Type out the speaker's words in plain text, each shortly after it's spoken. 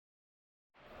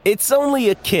It's only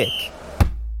a kick,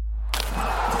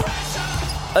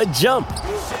 a jump,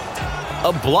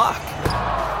 a block.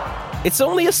 It's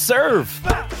only a serve.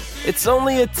 It's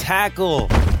only a tackle,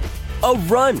 a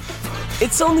run.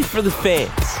 It's only for the fans.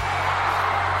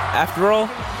 After all,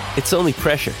 it's only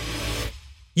pressure.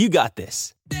 You got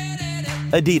this.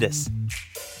 Adidas.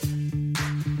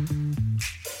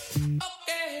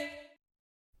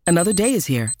 Another day is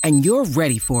here, and you're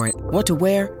ready for it. What to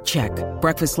wear? Check.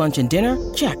 Breakfast, lunch, and dinner?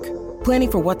 Check.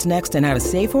 Planning for what's next and how to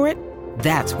save for it?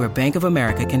 That's where Bank of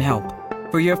America can help.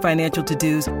 For your financial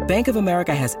to-dos, Bank of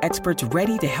America has experts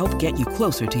ready to help get you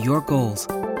closer to your goals.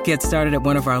 Get started at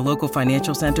one of our local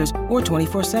financial centers or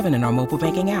 24/7 in our mobile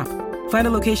banking app. Find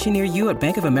a location near you at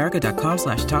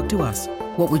bankofamerica.com/talktous.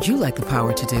 What would you like the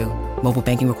power to do? Mobile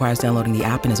banking requires downloading the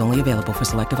app and is only available for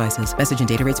select devices. Message and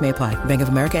data rates may apply. Bank of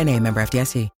America N.A., member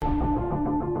FDIC.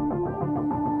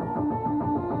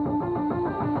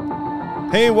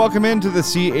 Hey, welcome into the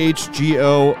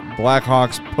CHGO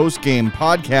Blackhawks postgame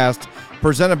podcast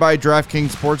presented by DraftKings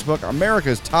Sportsbook,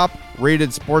 America's top-rated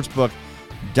sportsbook.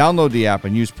 Download the app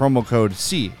and use promo code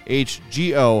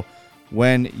CHGO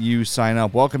when you sign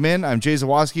up. Welcome in. I'm Jay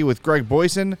Zawoski with Greg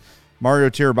Boyson. Mario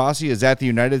Tirabassi is at the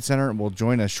United Center and will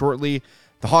join us shortly.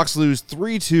 The Hawks lose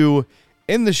 3-2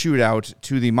 in the shootout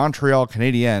to the Montreal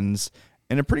Canadiens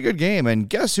in a pretty good game. And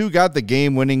guess who got the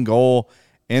game-winning goal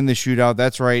in the shootout?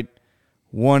 That's right,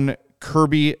 one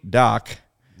Kirby Dach.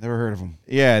 Never heard of him.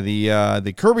 Yeah,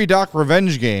 the Kirby Dach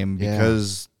revenge game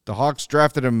because the Hawks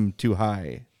drafted him too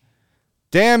high.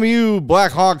 Damn you,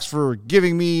 Blackhawks, for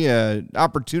giving me an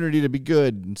opportunity to be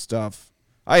good and stuff.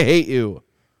 I hate you.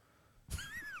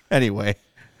 Anyway,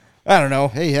 I don't know.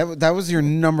 Hey, that was your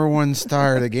number one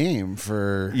star of the game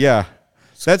for. Yeah.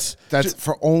 That's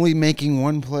for only making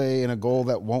one play and a goal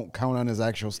that won't count on his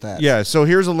actual stats. Yeah, so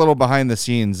here's a little behind the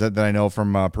scenes that I know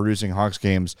from producing Hawks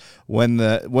games. When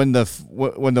the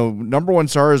number one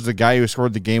star is the guy who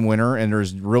scored the game winner and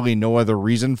there's really no other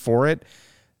reason for it,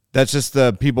 that's just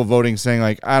the people voting saying,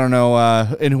 like, I don't know,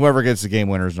 and whoever gets the game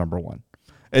winner is number one.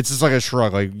 It's just like a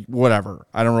shrug, like, whatever.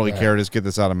 I don't really care. Just get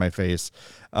this out of my face.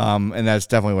 And that's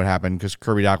definitely what happened because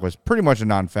Kirby Dach was pretty much a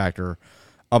non-factor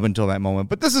up until that moment.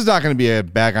 But this is not going to be a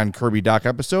bag on Kirby Dach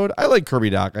episode. I like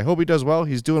Kirby Dach. I hope he does well.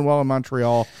 He's doing well in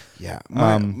Montreal. Yeah.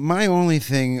 My only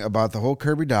thing about the whole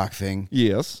Kirby Dach thing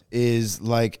is,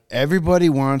 like, everybody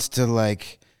wants to,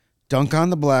 like, dunk on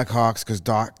the Blackhawks because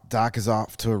Dach is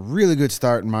off to a really good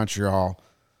start in Montreal.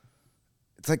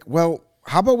 It's like, well,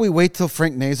 how about we wait till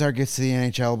Frank Nazar gets to the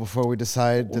NHL before we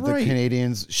decide that the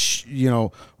Canadiens,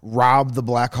 rob the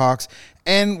Blackhawks?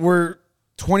 And we're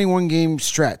 21-game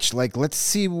stretch. Like, let's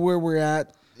see where we're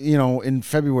at, in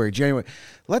February, January.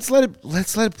 Let's let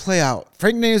it play out.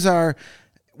 Frank Nazar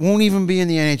won't even be in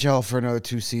the NHL for another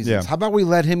 2 seasons. Yeah. How about we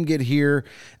let him get here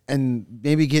and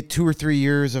maybe get 2 or 3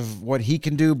 years of what he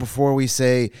can do before we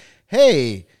say,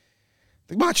 hey,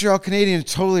 the Montreal Canadiens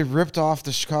totally ripped off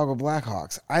the Chicago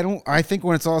Blackhawks. I think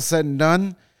when it's all said and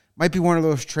done, might be one of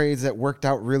those trades that worked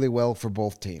out really well for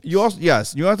both teams. You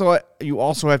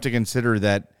also have to consider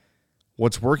that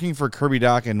what's working for Kirby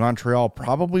Dach in Montreal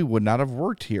probably would not have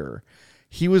worked here.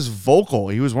 He was vocal.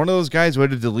 He was one of those guys who had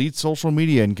to delete social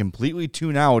media and completely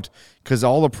tune out because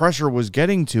all the pressure was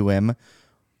getting to him.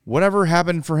 Whatever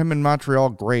happened for him in Montreal,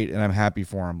 great, and I'm happy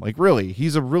for him. Like, really,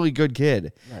 he's a really good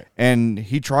kid. Right. And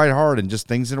he tried hard, and just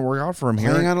things didn't work out for him here.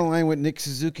 Playing on a line with Nick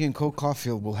Suzuki and Cole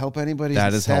Caulfield will help anybody's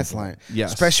stats line.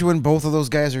 Yes. Especially when both of those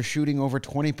guys are shooting over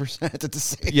 20% at the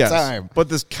same time. But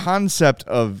this concept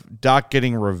of Dach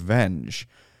getting revenge,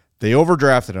 they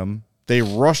overdrafted him. They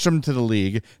rushed him to the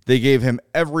league. They gave him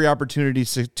every opportunity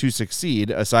to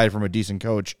succeed, aside from a decent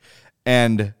coach,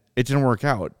 and it didn't work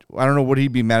out. I don't know what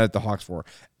he'd be mad at the Hawks for.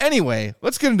 Anyway,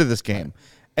 let's get into this game.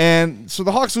 And so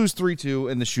the Hawks lose 3-2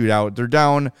 in the shootout. They're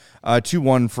down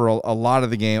 2-1 for a lot of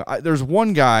the game. There's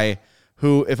one guy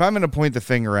who, if I'm going to point the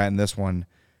finger at in this one,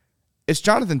 it's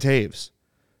Jonathan Toews.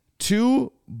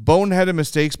 2 boneheaded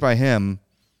mistakes by him.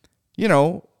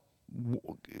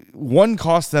 One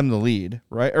cost them the lead,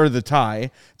 right? Or the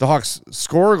tie. The Hawks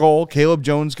score a goal. Caleb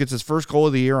Jones gets his first goal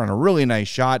of the year on a really nice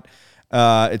shot.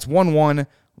 It's 1-1.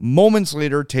 Moments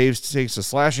later, Toews takes a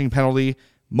slashing penalty.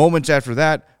 Moments after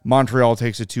that, Montreal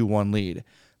takes a 2-1 lead.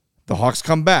 The Hawks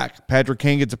come back. Patrick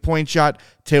Kane gets a point shot.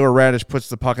 Taylor Radish puts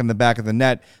the puck in the back of the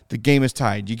net. The game is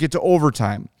tied. You get to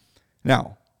overtime.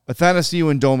 Now,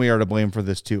 Athanasiou and Domi are to blame for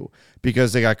this too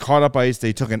because they got caught up ice.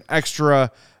 They took an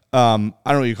extra, I don't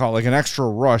know what you call it, like an extra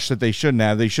rush that they shouldn't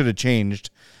have. They should have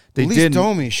changed. They At least didn't.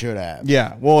 Domi should have.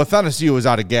 Yeah. Well, Athanasiou was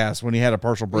out of gas when he had a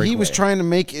partial break. He was trying to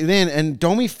make it in, and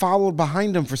Domi followed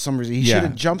behind him for some reason. He should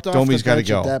have jumped off Domi's the bench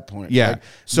go. at that point. Yeah. Like,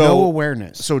 So no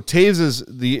awareness. So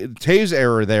Toews'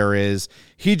 error there is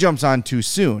he jumps on too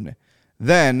soon.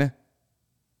 Then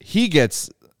he gets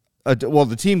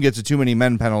the team gets a too many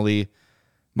men penalty.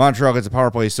 Montreal gets a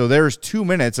power play. So there's 2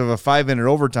 minutes of a 5-minute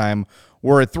overtime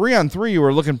where at 3-on-3 you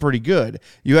were looking pretty good.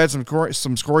 You had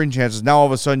some scoring chances. Now all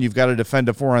of a sudden you've got to defend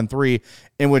a 4-on-3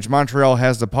 in which Montreal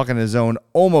has the puck in his zone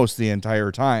almost the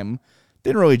entire time.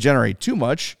 Didn't really generate too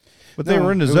much, but they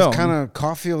were in the zone. It was kind of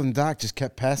Caulfield and Doc just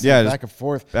kept passing back and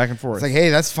forth. Back and forth. It's like,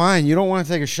 hey, that's fine. You don't want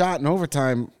to take a shot in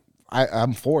overtime.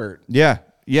 I'm for it. Yeah.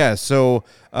 Yeah. So,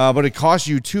 but it costs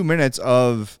you 2 minutes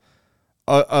of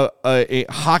a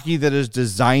hockey that is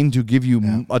designed to give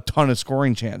you a ton of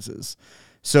scoring chances.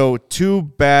 So two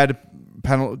bad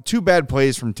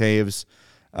plays from Toews.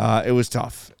 It was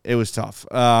tough.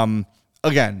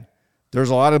 Again, there's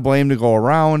a lot of blame to go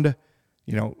around.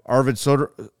 Arvid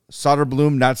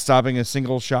Soderblom not stopping a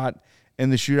single shot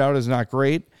in the shootout is not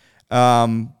great. But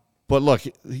look,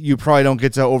 you probably don't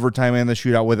get to overtime and the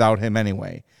shootout without him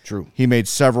anyway. True. He made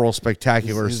several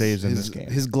spectacular saves in this game.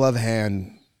 His glove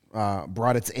hand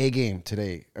brought its A game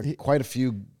today. Quite a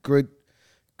few great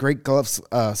glove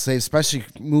saves, especially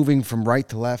moving from right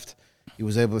to left. He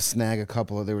was able to snag a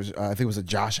couple of. There was, I think, it was a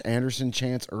Josh Anderson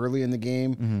chance early in the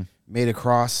game. Mm-hmm. Made a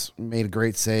cross, made a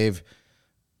great save.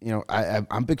 I'm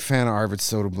a big fan of Arvid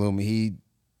Soderblom.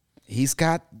 He's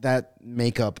got that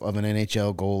makeup of an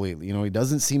NHL goalie. He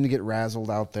doesn't seem to get razzled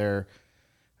out there.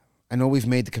 I know we've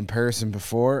made the comparison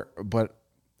before, but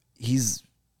he's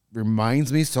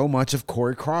reminds me so much of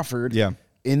Corey Crawford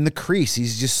in the crease.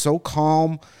 He's just so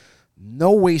calm,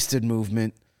 no wasted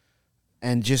movement,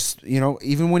 and just,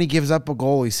 even when he gives up a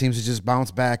goal, he seems to just bounce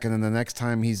back, and then the next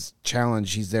time he's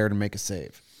challenged, he's there to make a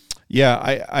save. Yeah,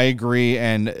 I agree,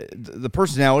 and the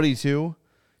personality, too,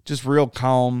 just real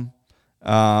calm.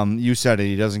 You said it.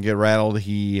 He doesn't get rattled.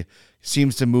 He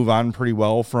seems to move on pretty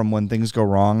well from when things go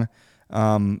wrong.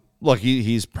 Look,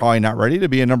 he's probably not ready to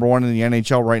be a number one in the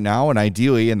NHL right now, and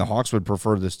ideally, and the Hawks would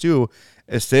prefer this too,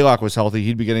 if Stalock was healthy,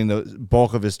 he'd be getting the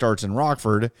bulk of his starts in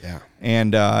Rockford,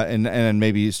 and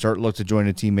maybe look to join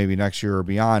a team maybe next year or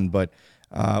beyond. But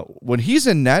when he's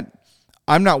in net,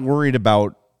 I'm not worried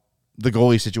about the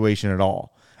goalie situation at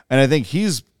all, and I think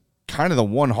he's kind of the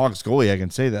one Hawks goalie I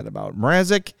can say that about.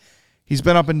 Mrazek, he's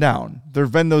been up and down. There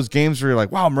have been those games where you're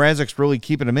like, wow, Mrazek's really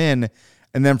keeping him in.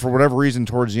 And then for whatever reason,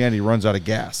 towards the end, he runs out of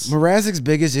gas. Mrazek's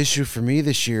biggest issue for me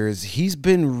this year is he's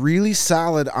been really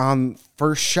solid on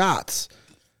first shots.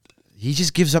 He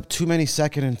just gives up too many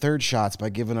second and third shots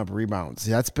by giving up rebounds.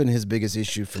 That's been his biggest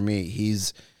issue for me.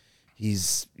 He's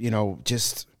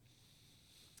just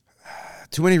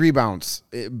too many rebounds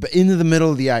into the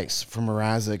middle of the ice from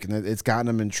Mrazek, and it's gotten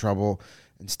him in trouble.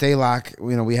 And Stalock,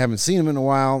 we haven't seen him in a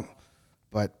while,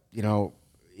 but,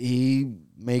 he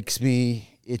makes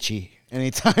me itchy.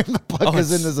 Anytime the puck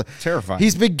is in his, terrifying.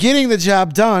 He's been getting the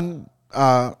job done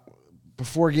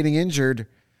before getting injured,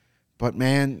 but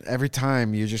man, every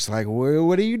time you're just like,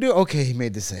 what do you do? Okay, he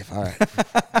made the save. All right.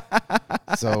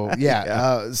 So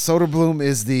Soderblom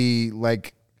is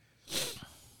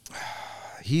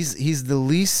he's the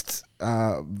least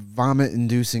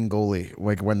vomit-inducing goalie.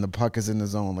 Like when the puck is in the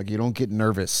zone, like you don't get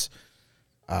nervous.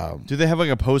 Do they have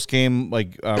a post-game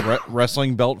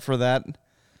wrestling belt for that?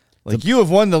 You have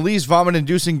won the least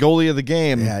vomit-inducing goalie of the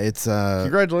game. Yeah, it's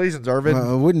congratulations, Arvid.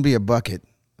 It wouldn't be a bucket,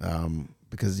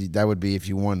 because that would be if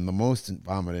you won the most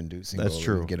vomit-inducing. That's goalie,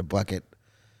 true. You get a bucket,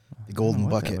 the golden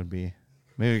bucket. That would be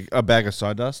maybe a bag of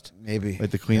sawdust. Maybe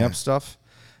the cleanup stuff.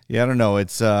 Yeah, I don't know.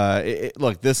 It's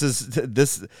look.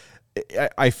 This.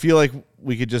 I feel like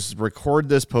we could just record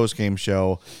this post-game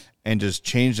show and just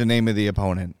change the name of the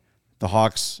opponent. The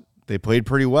Hawks. They played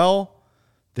pretty well.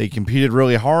 They competed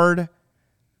really hard.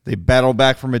 They battled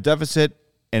back from a deficit,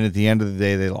 and at the end of the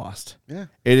day, they lost. Yeah.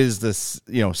 It is this,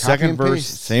 second verse,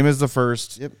 same as the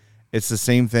first. Yep. It's the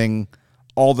same thing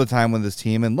all the time with this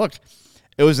team. And look,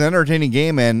 it was an entertaining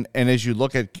game, and as you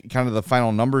look at kind of the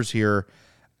final numbers here,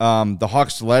 the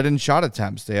Hawks led in shot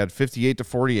attempts. They had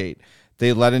 58-48.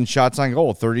 They led in shots on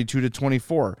goal,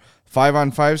 32-24.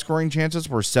 5-on-5 scoring chances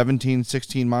were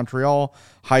 17-16 Montreal.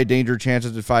 High danger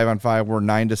chances at 5-on-5 were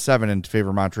 9-7 in favor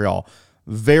of Montreal.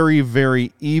 Very,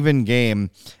 very even game.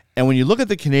 And when you look at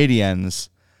the Canadiens,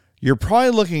 you're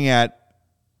probably looking at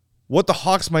what the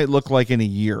Hawks might look like in a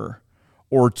year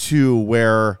or two,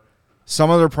 where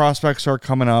some of their prospects are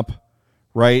coming up,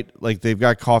 right? Like they've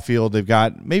got Caulfield, they've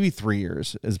got maybe 3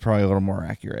 years is probably a little more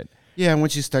accurate. Yeah, and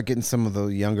once you start getting some of the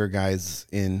younger guys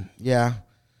in,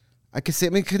 I could say,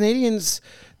 Canadians,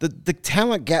 the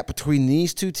talent gap between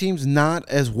these two teams, not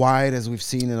as wide as we've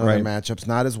seen in other matchups,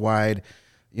 not as wide,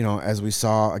 as we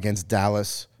saw against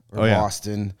Dallas or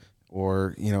Boston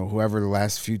or, whoever the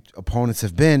last few opponents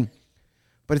have been.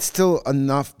 But it's still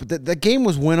enough. But the game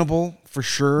was winnable for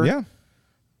sure. Yeah.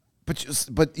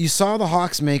 But you saw the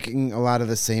Hawks making a lot of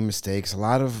the same mistakes, a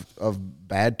lot of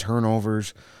bad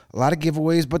turnovers, a lot of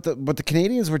giveaways. But the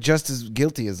Canadians were just as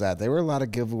guilty as that. There were a lot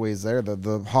of giveaways there.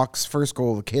 The Hawks' first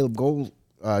goal, the Caleb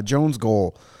Jones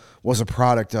goal, was a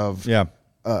product of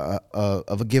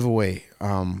a giveaway.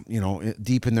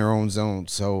 Deep in their own zone.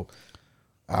 So,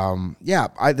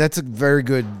 that's a very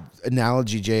good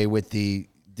analogy, Jay. With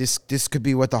this could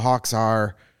be what the Hawks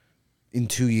are in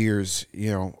 2 years.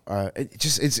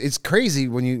 It's crazy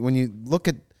when you look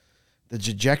at the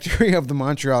trajectory of the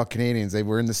Montreal Canadiens. They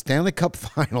were in the Stanley Cup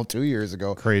final 2 years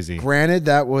ago. Crazy. Granted,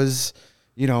 that was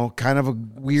kind of a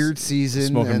weird season.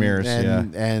 Smoke and mirrors,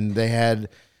 and they had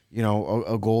a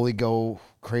goalie go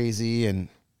crazy, and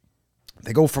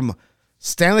they go from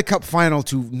Stanley Cup final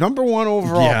to number 1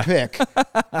 overall pick,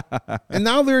 and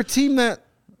now they're a team that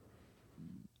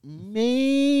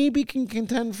maybe can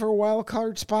contend for a wild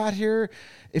card spot here.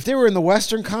 If they were in the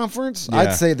Western Conference,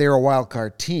 I'd say they're a wild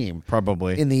card team.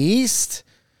 Probably. In the East,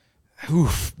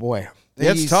 oof, boy.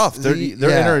 It's tough.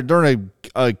 They're in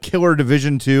a killer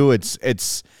division too.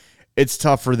 It's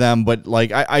tough for them, but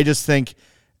I just think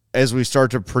as we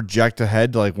start to project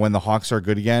ahead, when the Hawks are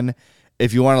good again,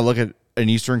 if you want to look at an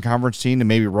Eastern Conference team and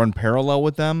maybe run parallel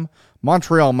with them,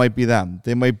 Montreal might be them.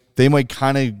 They might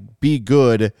kind of be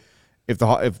good if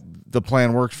the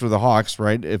plan works for the Hawks,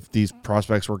 right? If these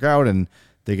prospects work out and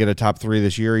they get a top 3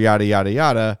 this year, yada, yada,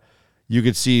 yada, you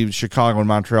could see Chicago and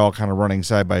Montreal kind of running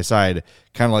side by side,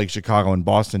 kind of like Chicago and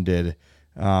Boston did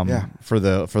in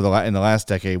the last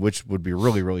decade, which would be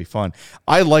really, really fun.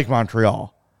 I like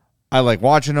Montreal. I like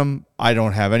watching them. I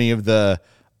don't have any of the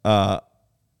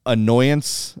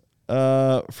annoyance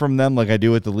from them like I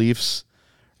do with the Leafs.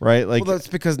 Right, well, that's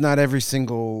because not every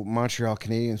single Montreal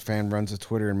Canadiens fan runs a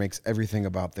Twitter and makes everything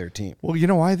about their team. Well, you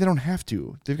know why? They don't have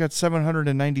to. They've got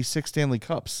 796 Stanley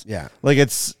Cups. Yeah,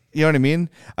 it's you know what I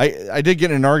mean. I did get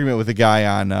in an argument with a guy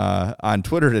on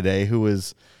Twitter today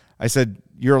I said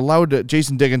you're allowed to.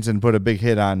 Jason Dickinson put a big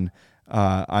hit on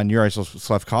Juraj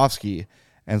Slafkovsky,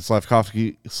 and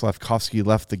Slafkovsky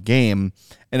left the game.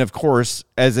 And of course,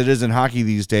 as it is in hockey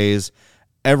these days,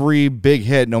 every big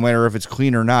hit, no matter if it's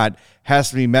clean or not,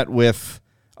 has to be met with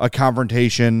a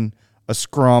confrontation, a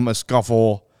scrum, a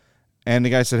scuffle. And the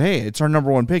guy said, hey, it's our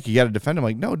number 1 pick. You got to defend him.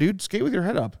 Like, no, dude, skate with your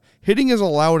head up. Hitting is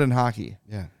allowed in hockey.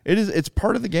 Yeah. It's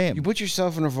part of the game. You put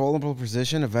yourself in a vulnerable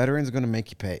position, a veteran's going to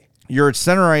make you pay. You're at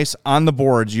center ice on the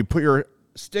boards. You put your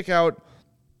stick out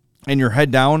and your head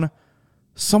down,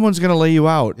 someone's going to lay you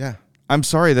out. Yeah. I'm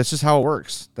sorry. That's just how it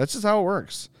works. That's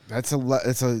a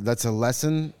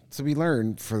lesson to be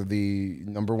learned for the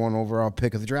number 1 overall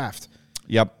pick of the draft.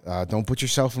 Yep. Don't put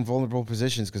yourself in vulnerable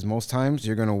positions because most times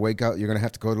you're going to wake up, you're going to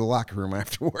have to go to the locker room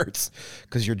afterwards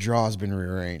because your jaw has been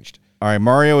rearranged. All right,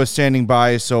 Mario is standing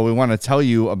by, so we want to tell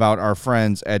you about our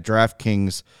friends at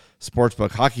DraftKings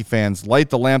Sportsbook. Hockey fans, light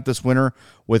the lamp this winter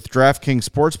with DraftKings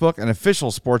Sportsbook, an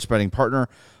official sports betting partner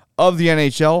of the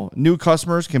NHL. New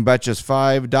customers can bet just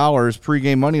 $5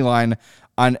 pregame money line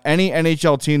on any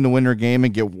NHL team to win their game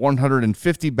and get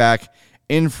 $150 back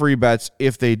in free bets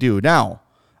if they do. Now,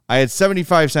 I had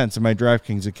 75 cents in my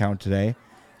DraftKings account today.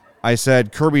 I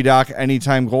said, Kirby Dach,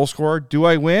 anytime goal scorer. Do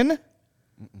I win?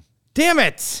 Damn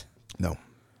it. No.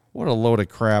 What a load of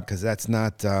crap. Because that's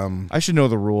not... I should know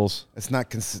the rules. It's not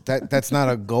that's not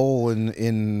a goal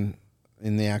in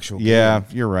the actual game. Yeah,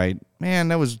 you're right. Man,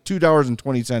 that was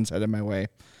 $2.20 headed my way.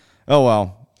 Oh,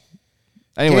 well.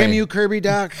 Anyway. Damn you, Kirby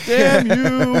Dach. Damn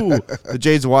you. The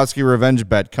Jay Zawatsky revenge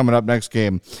bet coming up next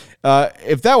game.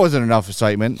 If that wasn't enough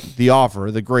excitement,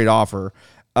 the great offer,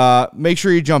 make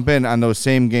sure you jump in on those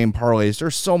same game parlays.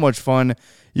 They're so much fun.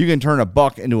 You can turn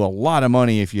 $1 into a lot of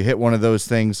money if you hit one of those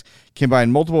things.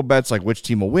 Combine multiple bets like which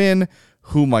team will win,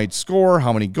 who might score,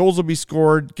 how many goals will be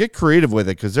scored. Get creative with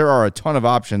it because there are a ton of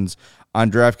options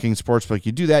on DraftKings Sportsbook.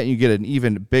 You do that and you get an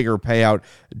even bigger payout.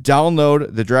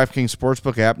 Download the DraftKings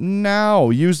Sportsbook app now.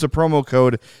 Use the promo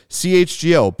code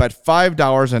CHGO. Bet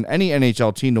 $5 on any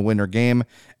NHL team to win their game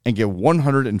and get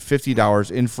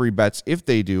 $150 in free bets if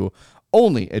they do.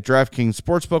 Only at DraftKings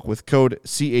Sportsbook with code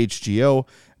CHGO.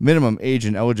 Minimum age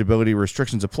and eligibility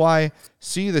restrictions apply.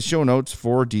 See the show notes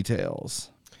for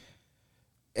details.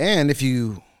 And if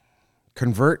you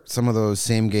convert some of those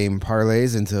same game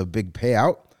parlays into a big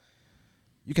payout,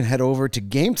 you can head over to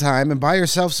Game Time and buy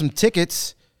yourself some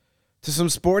tickets to some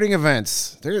sporting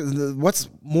events. What's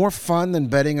more fun than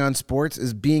betting on sports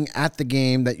is being at the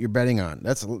game that you're betting on.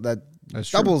 That's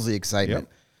doubles the excitement.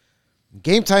 Yep.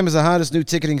 Game Time is the hottest new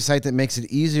ticketing site that makes it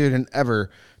easier than ever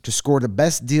to score the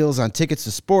best deals on tickets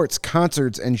to sports,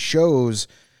 concerts, and shows.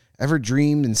 Ever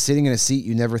dreamed and sitting in a seat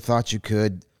you never thought you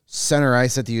could? Center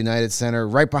ice at the United Center,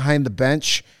 right behind the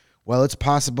bench? Well, it's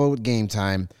possible with Game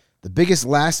Time. The biggest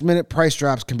last-minute price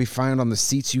drops can be found on the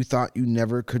seats you thought you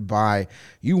never could buy.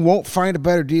 You won't find a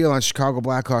better deal on Chicago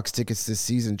Blackhawks tickets this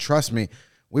season. Trust me.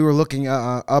 We were looking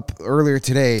up earlier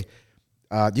today.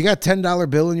 You got a $10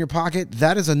 bill in your pocket?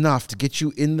 That is enough to get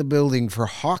you in the building for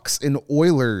Hawks and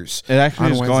Oilers. It actually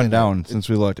has gone down since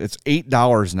we looked. It's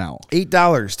 $8 now.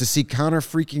 $8 to see Connor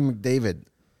freaking McDavid.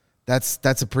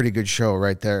 That's a pretty good show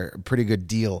right there. A pretty good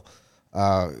deal.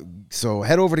 So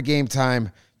head over to Game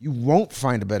Time. You won't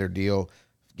find a better deal.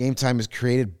 Game Time is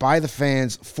created by the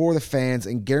fans, for the fans,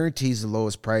 and guarantees the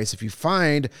lowest price. If you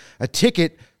find a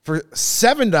ticket for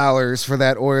 $7 for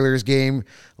that Oilers game,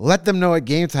 let them know at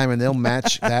Game Time, and they'll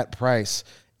match that price.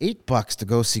 $8 to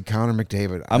go see Connor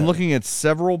McDavid. I'm looking at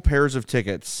several pairs of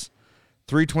tickets.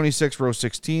 326 row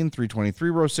 16, 323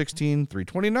 row 16,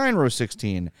 329 row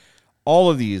 16. All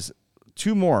of these,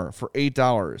 2 more for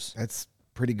 $8. That's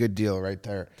pretty good deal right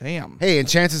there. Damn. Hey, and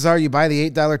chances are you buy the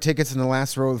 $8 tickets in the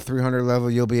last row of the 300 level,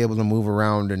 you'll be able to move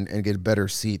around and get a better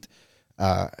seat,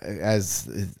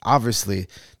 as obviously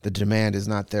the demand is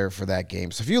not there for that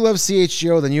game. So if you love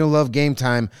CHGO, then you'll love Game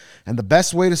Time. And the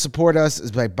best way to support us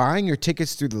is by buying your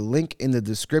tickets through the link in the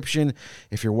description.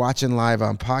 If you're watching live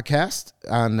on podcast,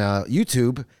 on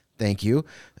YouTube, thank you.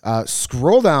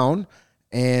 Scroll down.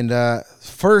 And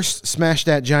first, smash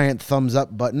that giant thumbs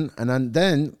up button. And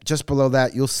then just below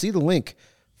that, you'll see the link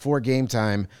for Game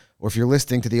Time. Or if you're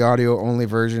listening to the audio-only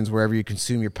versions, wherever you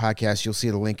consume your podcast, you'll see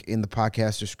the link in the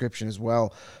podcast description as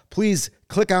well. Please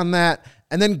click on that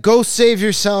and then go save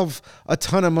yourself a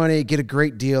ton of money. Get a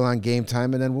great deal on Game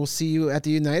Time. And then we'll see you at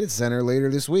the United Center later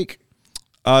this week.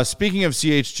 Speaking of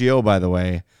CHGO, by the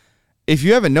way, if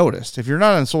you haven't noticed, if you're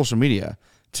not on social media,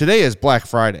 today is Black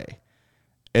Friday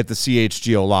at the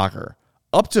CHGO locker.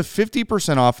 Up to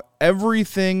 50% off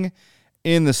everything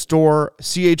in the store.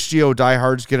 CHGO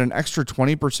diehards get an extra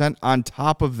 20% on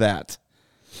top of that.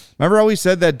 Remember how we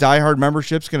said that diehard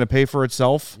membership's going to pay for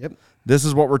itself? Yep. This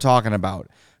is what we're talking about.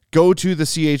 Go to the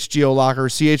CHGO locker,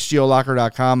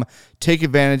 chgolocker.com. Take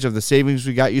advantage of the savings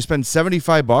we got. You spend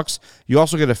 $75. You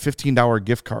also get a $15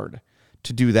 gift card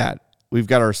to do that. We've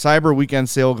got our Cyber Weekend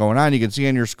sale going on. You can see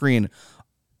on your screen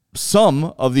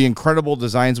some of the incredible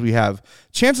designs we have.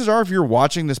 Chances are, if you're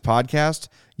watching this podcast,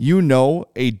 you know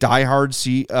a diehard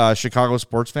Chicago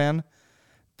sports fan.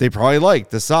 They probably like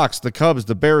the Sox, the Cubs,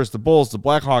 the Bears, the Bulls, the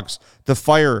Blackhawks, the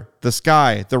Fire, the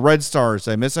Sky, the Red Stars.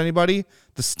 Did I miss anybody?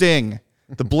 The Sting,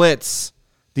 the Blitz,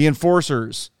 the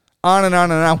Enforcers. On and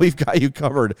on and on. We've got you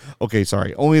covered. Okay,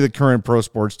 sorry. Only the current pro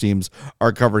sports teams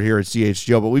are covered here at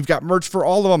CHGO, but we've got merch for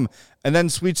all of them. And then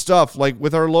sweet stuff like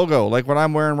with our logo, like what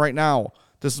I'm wearing right now.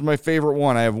 This is my favorite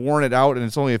one. I have worn it out, and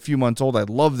it's only a few months old. I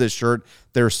love this shirt.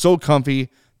 They're so comfy.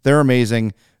 They're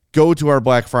amazing. Go to our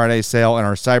Black Friday sale and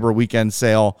our Cyber Weekend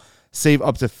sale. Save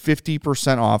up to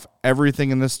 50% off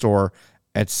everything in the store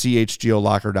at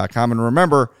chgolocker.com. And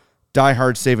remember,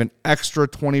 diehards save an extra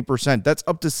 20%. That's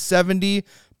up to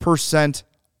 70%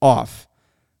 off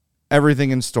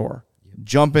everything in store.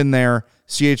 Jump in there,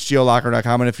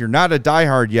 chgolocker.com. And if you're not a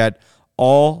diehard yet,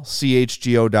 all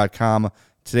chgo.com.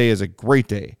 Today is a great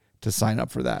day to sign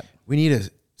up for that. We need a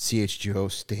CHGO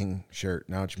Sting shirt.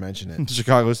 Now that you mention it,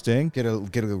 Chicago Sting. Get a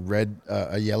red,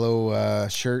 a yellow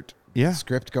shirt. Yeah,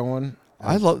 script going.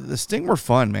 I love the Sting. Were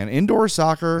fun, man. Indoor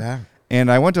soccer. Yeah.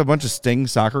 And I went to a bunch of Sting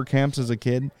soccer camps as a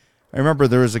kid. I remember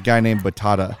there was a guy named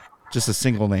Batata, just a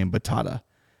single name, Batata,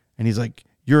 and he's like,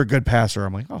 "You're a good passer."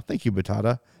 I'm like, "Oh, thank you,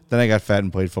 Batata." Then I got fat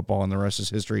and played football, and the rest is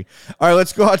history. All right,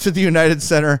 let's go out to the United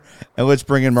Center and let's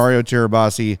bring in Mario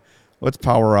Tirabassi. Let's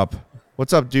power up.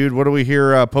 What's up, dude? What do we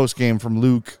hear post-game from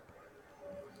Luke?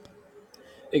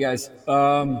 Hey, guys.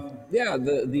 I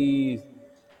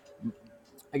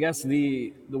guess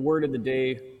the word of the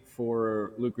day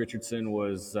for Luke Richardson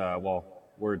was,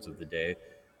 words of the day,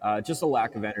 just a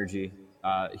lack of energy.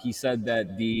 He said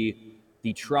that the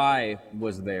try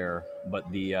was there,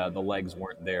 but the legs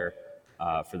weren't there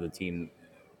for the team.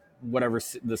 Whatever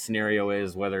the scenario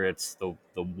is, whether it's the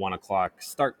 1 o'clock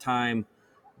start time,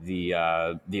 the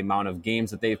amount of games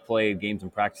that they've played, games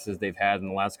and practices they've had in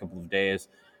the last couple of days,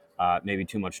 maybe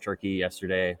too much turkey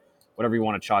yesterday, whatever you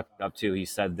want to chalk it up to. He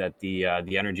said that the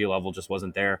energy level just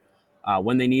wasn't there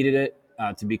when they needed it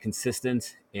to be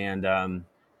consistent. And,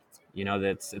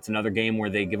 it's another game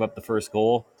where they give up the first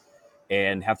goal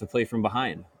and have to play from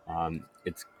behind.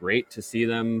 It's great to see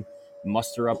them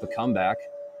muster up a comeback.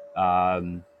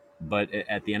 But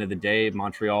at the end of the day,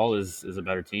 Montreal is a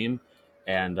better team,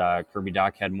 and Kirby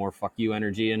Dach had more fuck you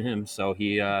energy in him. So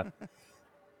he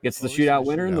gets the shootout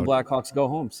winner, and the Blackhawks go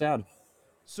home. Sad.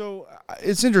 So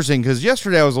it's interesting because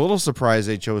yesterday I was a little surprised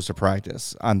they chose to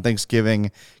practice on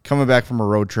Thanksgiving, coming back from a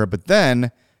road trip. But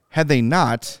then, had they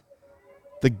not,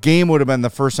 the game would have been the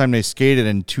first time they skated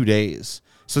in 2 days.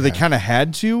 So they kind of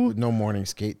had to. No morning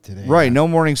skate today. Right, no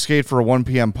morning skate for a 1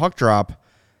 p.m. puck drop.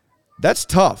 That's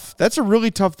tough. That's a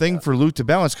really tough thing for Luke to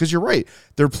balance because you're right.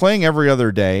 They're playing every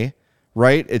other day,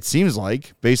 right? It seems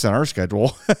like, based on our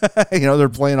schedule. They're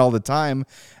playing all the time.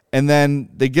 And then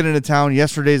they get into town.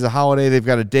 Yesterday's a holiday. They've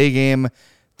got a day game.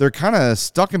 They're kind of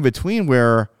stuck in between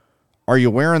where are you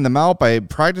wearing them out by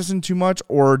practicing too much,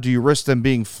 or do you risk them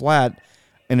being flat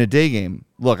in a day game?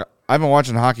 Look, I've been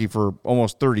watching hockey for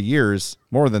almost 30 years,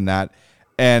 more than that,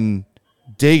 and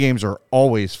day games are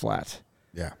always flat.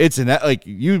 Yeah. It's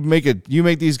you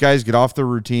make these guys get off their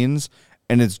routines,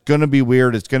 and it's going to be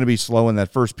weird. It's going to be slow. And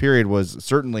that first period was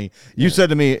certainly, you said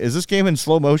to me, is this game in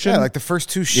slow motion? Yeah, like the first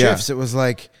two shifts, It was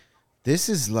like, this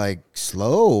is like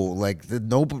slow. Like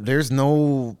there's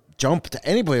no jump to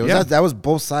anybody. That was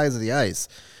both sides of the ice.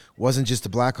 It wasn't just the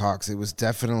Blackhawks. It was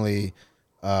definitely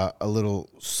a little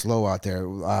slow out there.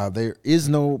 There is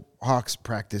no Hawks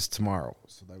practice tomorrow,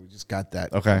 so we just got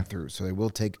that come through. So they will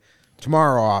take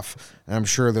tomorrow off, and I'm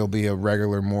sure there'll be a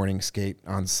regular morning skate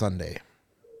on Sunday.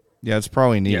 Yeah, it's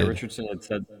probably needed. Yeah, Richardson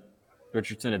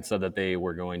had said that they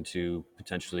were going to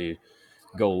potentially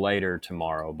go lighter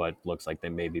tomorrow, but looks like they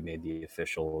maybe made the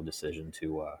official decision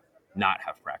to not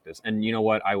have practice. And you know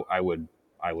what? I would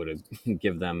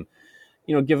give them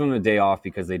a day off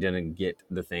because they didn't get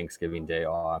the Thanksgiving day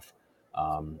off,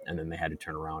 and then they had to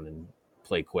turn around and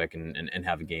play quick and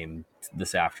have a game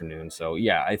this afternoon. So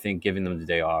yeah, I think giving them the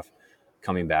day off,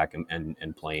 coming back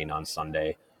and playing on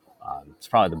Sunday, it's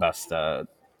probably the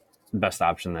best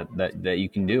option that you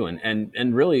can do.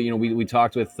 And really, we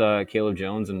talked with Caleb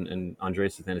Jones and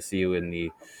Andres Athanasiou in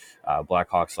the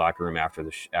Blackhawks locker room after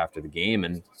the game,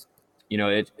 and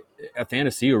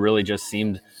Athanasiou really just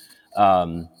seemed,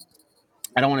 I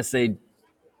don't want to say,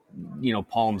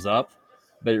 palms up,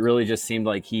 but it really just seemed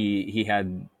like he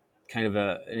had kind of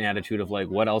an attitude of like,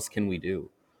 what else can we do?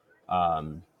 I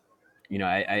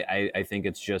think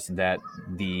it's just that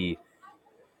the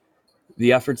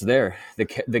effort's there.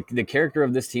 The character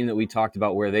of this team that we talked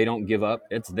about, where they don't give up,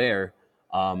 it's there.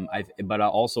 But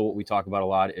also what we talk about a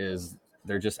lot is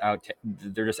they're just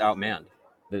outmanned.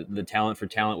 The talent for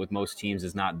talent with most teams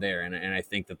is not there, and I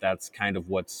think that's kind of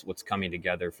what's coming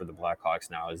together for the Blackhawks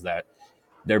now, is that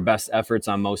their best efforts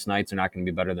on most nights are not going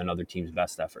to be better than other teams'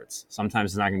 best efforts.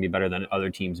 Sometimes it's not going to be better than other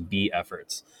teams' B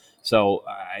efforts. So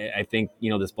I think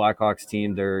this Blackhawks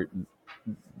team,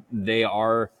 they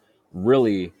are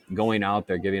really going out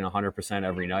there giving 100%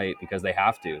 every night because they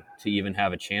have to even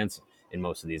have a chance in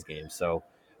most of these games. So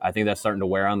I think that's starting to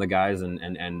wear on the guys,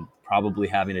 and probably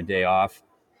having a day off,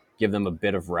 give them a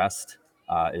bit of rest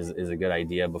is a good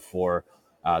idea before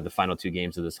the final two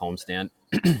games of this homestand,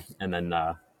 and then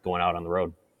going out on the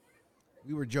road.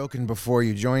 We were joking before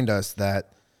you joined us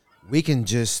that we can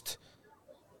just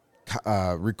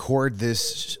record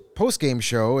this post-game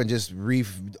show and just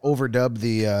overdub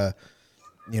the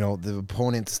the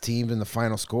opponent's team in the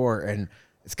final score, and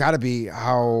it's got to be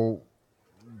how,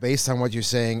 based on what you're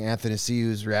saying,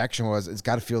 Athanasiou's reaction was, it's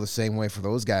got to feel the same way for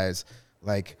those guys.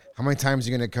 Like, how many times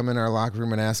are you going to come in our locker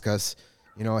room and ask us,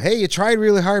 hey, you tried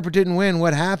really hard but didn't win.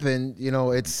 What happened?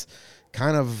 It's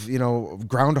kind of,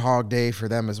 Groundhog Day for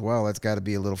them as well. That's got to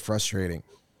be a little frustrating.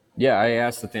 Yeah, I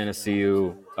asked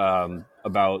Athanasiou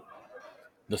about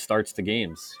the starts to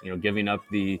games, giving up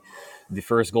the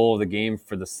first goal of the game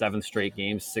for the 7th straight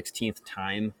game, 16th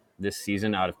time this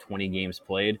season out of 20 games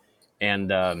played. And,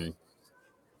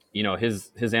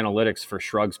 his analytics for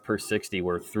shrugs per 60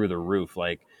 were through the roof.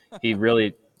 Like, he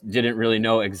really didn't really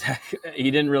know he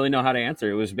didn't really know how to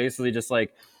answer. It was basically just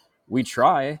like, we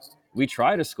try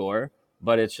to score,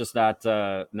 but it's just not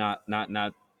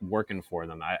working for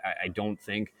them. I don't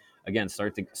think, again,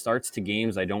 starts to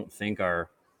games, I don't think are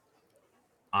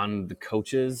on the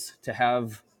coaches to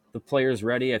have the players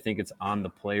ready. I think it's on the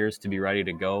players to be ready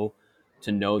to go,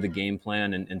 to know the game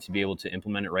plan and to be able to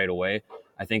implement it right away.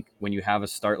 I think when you have a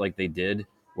start like they did,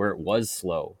 where it was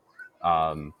slow,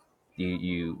 and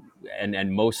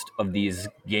most of these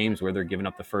games where they're giving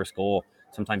up the first goal,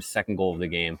 sometimes second goal of the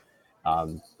game,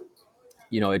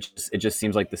 it just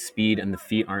seems like the speed and the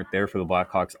feet aren't there for the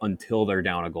Blackhawks until they're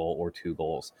down a goal or 2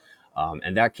 goals.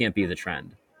 And that can't be the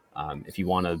trend. If you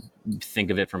want to think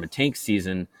of it from a tank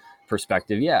season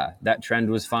perspective, yeah, that trend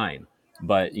was fine.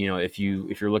 But if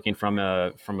you're looking from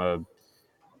a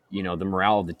the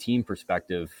morale of the team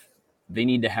perspective, they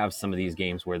need to have some of these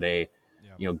games where they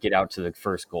get out to the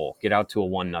first goal, get out to a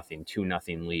 1-0,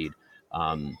 2-0 lead.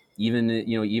 Even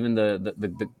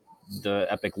the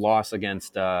epic loss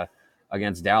against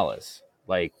Dallas,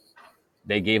 like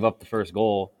they gave up the first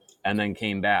goal and then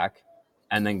came back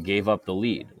and then gave up the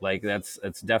lead. Like that's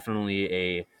definitely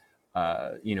a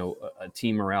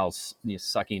team morale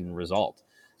sucking result.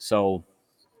 So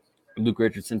Luke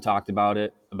Richardson talked about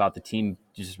the team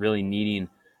just really needing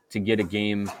to get a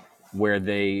game where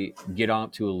they get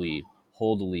out to a lead,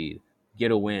 hold a lead,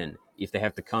 get a win. If they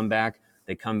have to come back,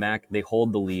 they come back, they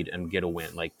hold the lead and get a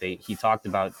win. Like he talked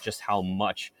about just how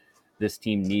much this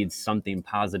team needs something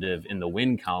positive in the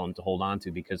win column to hold on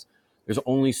to, because there's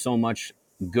only so much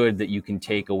good that you can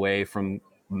take away from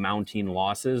mounting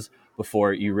losses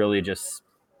before you really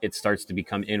it starts to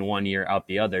become in one year, out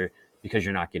the other, because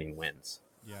you're not getting wins.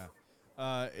 Yeah.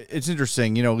 It's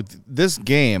interesting. This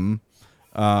game,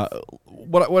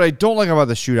 what I don't like about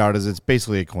the shootout is it's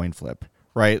basically a coin flip,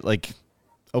 right? Like,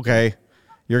 okay,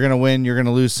 you're going to win, you're going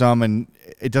to lose some, and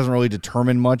it doesn't really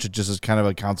determine much. It just is kind of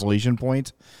a consolation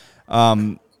point.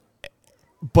 But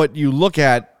you look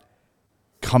at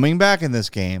coming back in this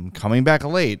game, coming back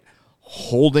late,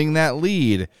 holding that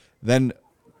lead, then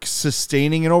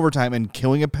sustaining in overtime and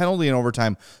killing a penalty in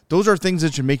overtime. Those are things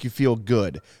that should make you feel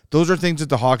good. Those are things that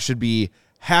the Hawks should be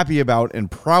happy about and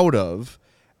proud of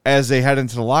as they head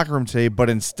into the locker room today.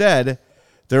 But instead,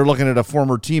 they're looking at a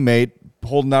former teammate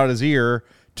holding out his ear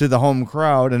to the home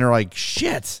crowd, and they're like,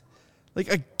 shit.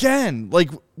 Like, again,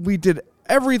 like we did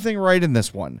everything right in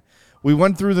this one. We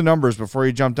went through the numbers before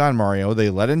you jumped on, Mario. They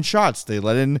let in shots. They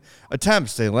let in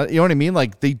attempts. You know what I mean?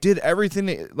 Like, they did everything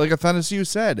like Athanasiou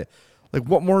said. Like,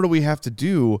 what more do we have to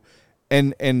do?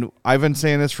 And I've been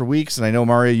saying this for weeks, and I know,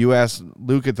 Mario, you asked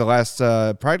Luke at the last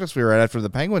practice we were at after the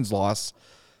Penguins loss,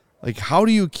 like, how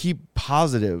do you keep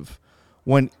positive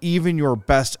when even your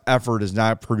best effort is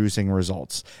not producing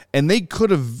results? And they could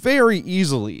have very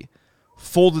easily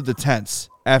folded the tents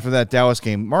after that Dallas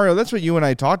game. Mario, that's what you and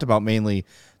I talked about mainly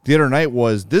the other night,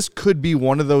 was this could be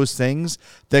one of those things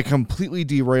that completely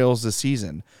derails the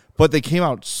season. But they came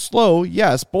out slow.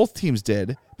 Yes, both teams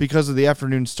did because of the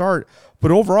afternoon start, but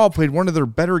overall played one of their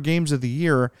better games of the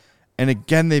year. And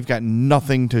again, they've got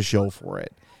nothing to show for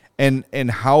it. And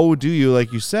how do you,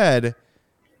 like you said,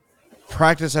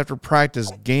 practice after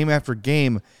practice, game after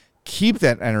game, keep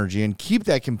that energy and keep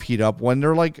that compete up when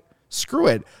they're like, screw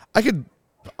it. I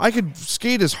could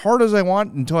skate as hard as I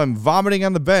want until I'm vomiting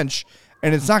on the bench,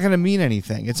 and it's not going to mean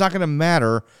anything. It's not going to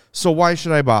matter. So why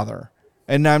should I bother?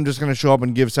 And now I'm just going to show up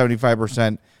and give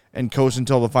 75% and coast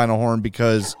until the final horn,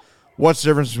 because what's the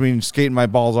difference between skating my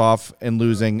balls off and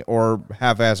losing or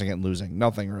half-assing it and losing?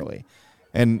 Nothing really.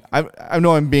 And I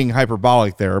know I'm being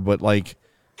hyperbolic there, but like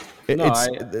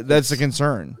that's the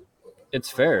concern. It's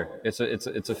fair. It's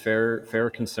a fair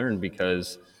concern,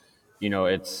 because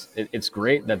it's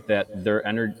great that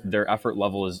their effort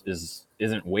level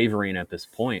isn't wavering at this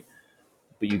point.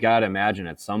 But you got to imagine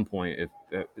at some point,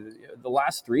 if the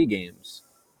last 3 games,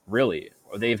 really,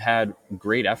 they've had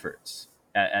great efforts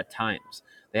at times.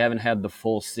 They haven't had the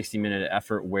full 60-minute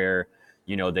effort where,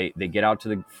 they get out to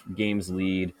the game's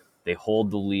lead, they hold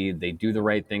the lead, they do the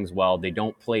right things well, they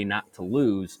don't play not to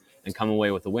lose and come away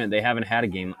with a win. They haven't had a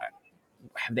game.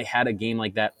 Have they had a game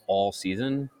like that all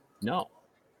season? No.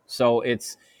 So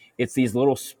it's these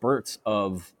little spurts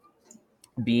of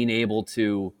being able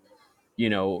to,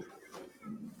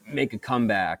 make a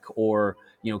comeback, or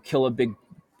kill a big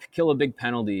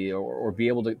penalty, or be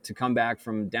able to come back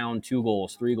from down 2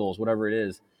 goals, 3 goals, whatever it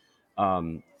is.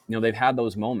 They've had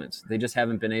those moments. They just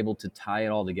haven't been able to tie it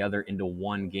all together into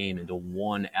one game, into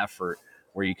one effort,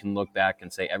 where you can look back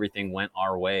and say everything went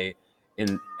our way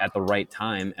at the right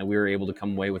time, and we were able to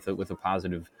come away with a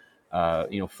positive,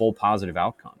 full positive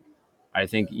outcome. I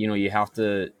think you have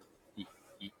to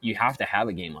have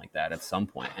a game like that at some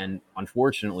point, and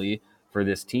unfortunately, for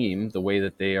this team, the way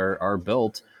that they are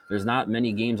built, there's not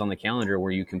many games on the calendar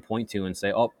where you can point to and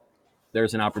say, oh,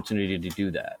 there's an opportunity to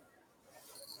do that.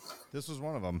 This was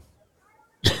one of them.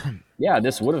 Yeah,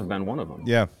 this would have been one of them.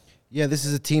 Yeah. Yeah, this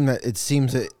is a team that it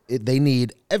seems that they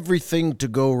need everything to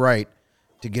go right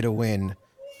to get a win,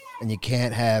 and you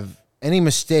can't have any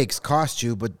mistakes cost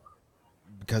you, but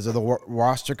because of the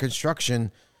roster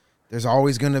construction, there's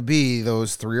always going to be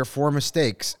those 3 or 4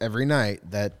 mistakes every night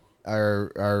that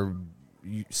are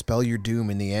spell your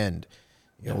doom in the end.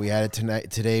 We had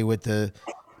it today with the,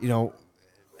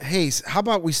 hey, how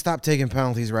about we stop taking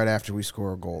penalties right after we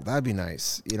score a goal? That'd be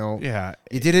nice. Yeah.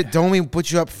 You did it. Domi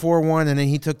put you up 4-1, and then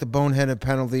he took the boneheaded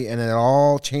penalty, and it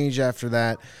all changed after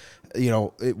that.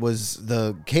 It was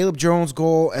the Caleb Jones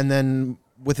goal, and then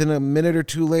within a minute or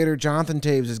two later, Jonathan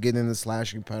Toews is getting the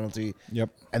slashing penalty. Yep.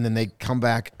 And then they come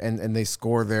back and they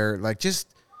score there. Like,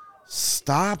 just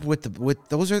stop with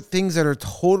those are things that are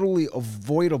totally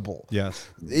avoidable. Yes.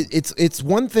 It's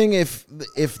one thing if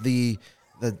it's the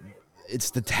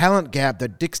talent gap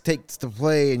that dictates the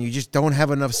play and you just don't have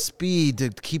enough speed to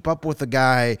keep up with the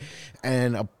guy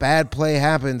and a bad play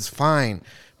happens, fine.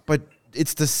 But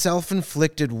it's the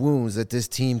self-inflicted wounds that this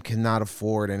team cannot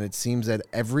afford, and it seems that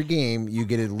every game you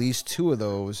get at least 2 of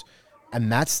those,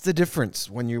 and that's the difference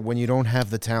when you don't have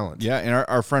the talent. Yeah, and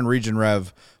our friend Region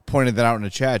Rev pointed that out in the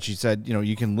chat. She said,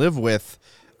 you can live with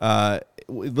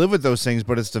those things,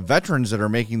 but it's the veterans that are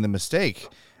making the mistake,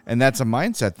 and that's a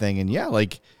mindset thing. And yeah,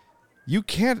 like, you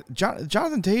can't.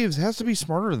 Jonathan Toews has to be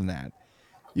smarter than that.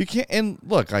 You can't. And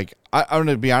look, like, I'm going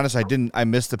to be honest. I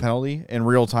missed the penalty in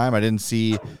real time. I didn't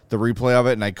see the replay of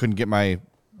it, and I couldn't get my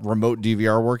remote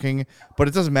DVR working. But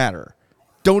it doesn't matter.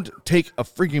 Don't take a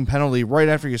freaking penalty right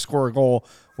after you score a goal.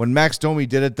 When Max Domi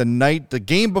did it the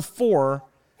game before,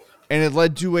 and it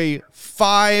led to a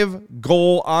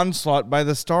 5-goal onslaught by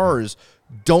the Stars.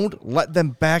 Don't let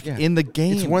them back in the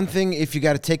game. It's one thing if you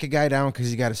got to take a guy down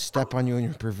because you got to step on you and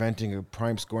you're preventing a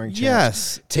prime scoring chance.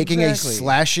 Yes. Taking a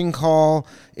slashing call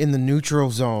in the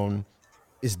neutral zone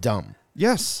is dumb.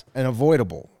 Yes. And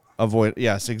avoidable.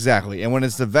 Yes, exactly. And when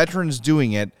it's the veterans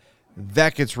doing it,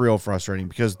 that gets real frustrating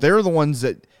because they're the ones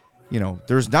that,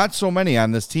 there's not so many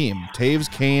on this team.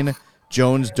 Toews, Kane,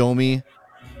 Jones, Domi,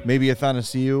 maybe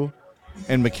Athanasiou,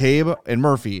 and McCabe and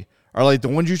Murphy are like the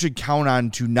ones you should count on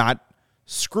to not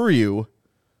screw you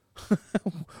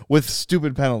with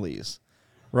stupid penalties,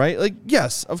 right? Like,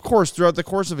 yes, of course, throughout the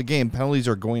course of a game, penalties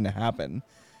are going to happen.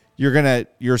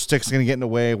 Your stick's going to get in the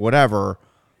way, whatever.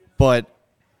 But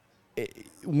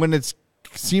when it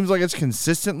seems like it's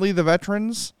consistently the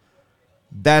veterans,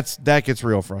 that gets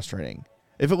real frustrating.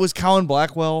 If it was Colin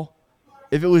Blackwell,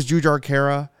 if it was Jujhar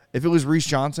Khaira, if it was Reese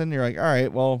Johnson, you're like, all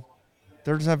right, well,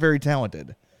 they're just not very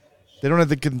talented. They don't have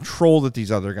the control that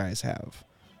these other guys have.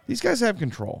 These guys have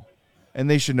control, and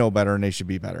they should know better, and they should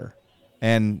be better.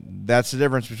 And that's the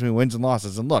difference between wins and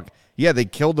losses. And look, yeah, they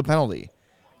killed the penalty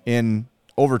in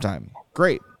overtime.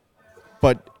 Great.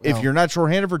 But if you're not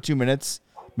shorthanded for 2 minutes,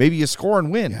 maybe you score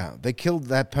and win. Yeah, they killed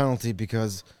that penalty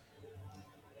because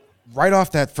right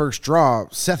off that first draw,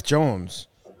 Seth Jones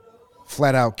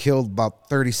flat out killed about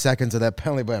 30 seconds of that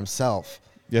penalty by himself.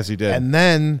 Yes, he did. And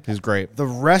then he's great. The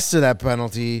rest of that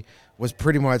penalty was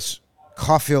pretty much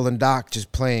Caulfield and Doc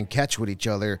just playing catch with each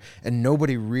other and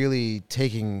nobody really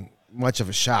taking much of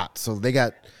a shot. So they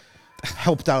got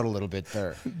helped out a little bit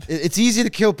there. It's easy to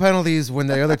kill penalties when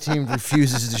the other team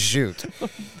refuses to shoot.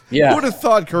 Yeah. Who would have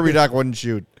thought Kirby Doc wouldn't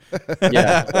shoot?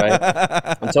 Yeah,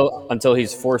 right. Until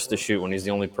he's forced to shoot when he's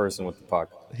the only person with the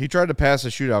puck. He tried to pass a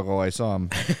shootout goal. I saw him.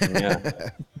 Yeah.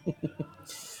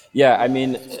 Yeah, I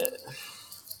mean,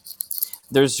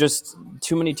 there's just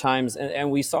too many times, and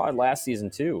we saw it last season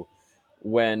too,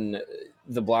 when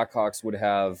the Blackhawks would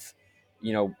have,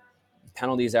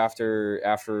 penalties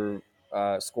after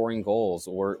scoring goals,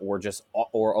 or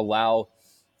allow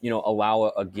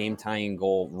a game tying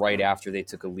goal right after they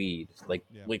took a lead, like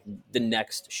the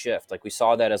next shift. Like we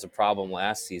saw that as a problem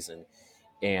last season,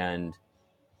 and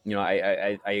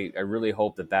I really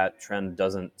hope that trend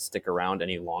doesn't stick around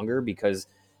any longer because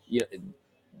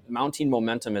mounting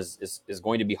momentum is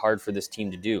going to be hard for this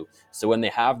team to do. So when they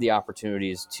have the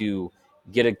opportunities to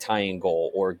get a tying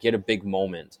goal or get a big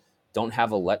moment, don't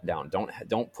have a letdown.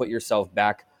 Don't put yourself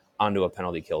back onto a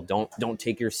penalty kill. Don't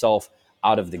take yourself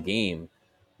out of the game.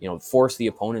 Force the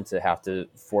opponent to have to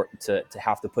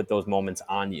put those moments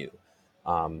on you.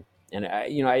 And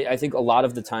I think a lot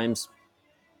of the times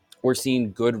we're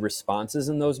seeing good responses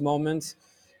in those moments,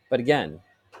 but again,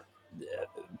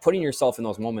 putting yourself in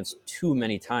those moments too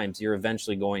many times, you're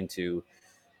eventually going to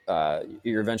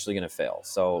fail.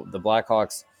 So the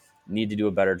Blackhawks need to do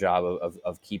a better job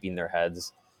of keeping their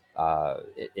heads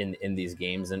in these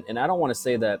games. And I don't want to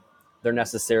say that they're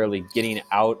necessarily getting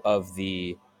out of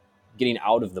the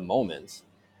moment,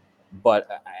 but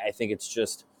I think it's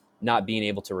just not being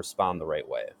able to respond the right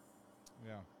way.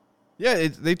 Yeah,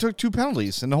 they took 2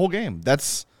 penalties in the whole game.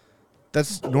 That's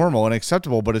normal and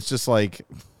acceptable, but it's just like,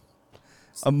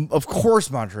 of course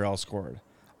Montreal scored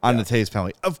on the Toews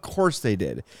penalty. Of course they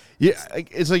did. Yeah,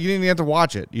 it's like you didn't even have to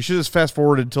watch it. You should just fast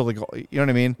forwarded until the goal. You know what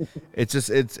I mean? It's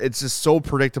just so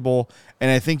predictable, and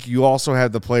I think you also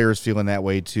have the players feeling that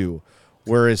way too,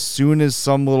 where as soon as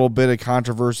some little bit of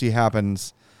controversy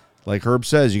happens, like Herb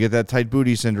says, you get that tight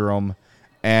booty syndrome,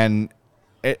 and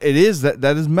it is that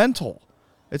is mental.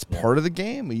 It's part of the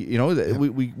game.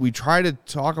 We try to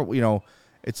talk,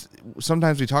 it's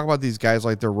sometimes we talk about these guys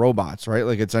like they're robots, right?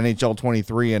 Like it's NHL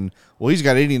 23 and, well, he's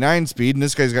got 89 speed and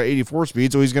this guy's got 84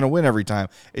 speed, so he's going to win every time.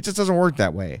 It just doesn't work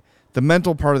that way. The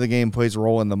mental part of the game plays a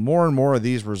role, and the more and more of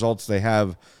these results they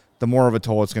have, the more of a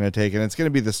toll it's going to take. And it's going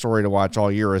to be the story to watch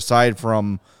all year, aside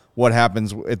from what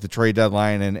happens at the trade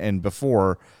deadline and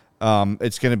before.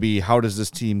 It's going to be, how does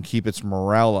this team keep its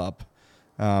morale up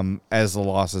as the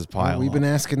losses pile We've up? been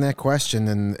asking that question,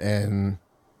 and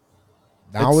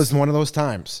now is one of those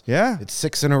times. Yeah. It's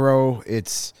 6 in a row.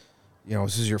 It's,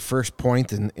 this is your first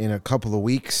point in a couple of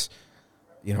weeks.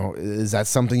 Is that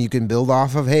something you can build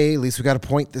off of? Hey, at least we got a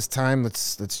point this time.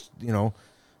 Let's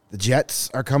the Jets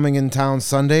are coming in town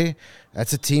Sunday.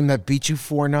 That's a team that beat you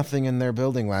 4-0 in their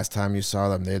building last time you saw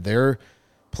them. They're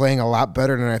playing a lot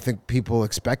better than I think people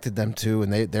expected them to,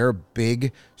 and they're a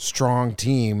big, strong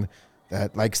team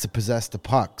that likes to possess the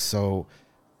puck. So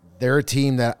they're a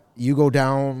team that you go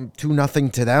down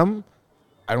 2-0 to them,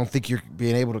 I don't think you're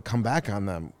being able to come back on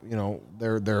them.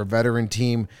 They're a veteran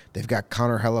team. They've got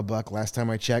Connor Hellebuck, last time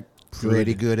I checked,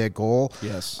 pretty good at goal.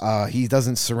 Yes. He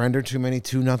doesn't surrender too many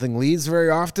 2-0 leads very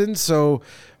often. So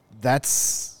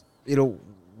that's,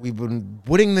 we've been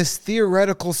putting this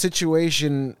theoretical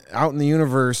situation out in the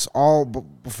universe all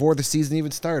before the season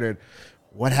even started.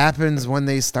 What happens when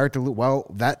they start to lose? Well,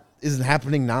 that isn't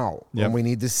happening now. Yep. And we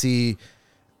need to see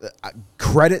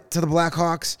credit to the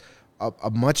Blackhawks,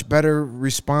 a much better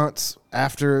response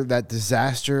after that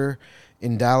disaster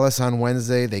in Dallas on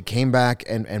Wednesday. They came back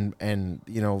and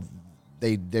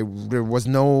there was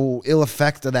no ill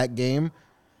effect of that game.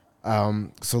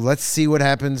 So let's see what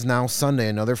happens now Sunday.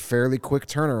 Another fairly quick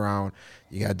turnaround.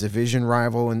 You got division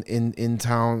rival in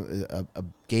town, a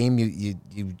game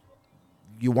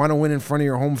you want to win in front of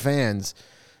your home fans.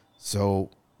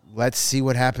 So let's see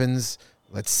what happens.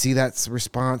 Let's see that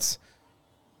response.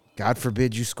 God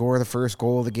forbid you score the first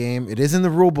goal of the game. It is in the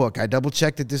rule book. I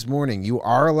double-checked it this morning. You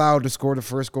are allowed to score the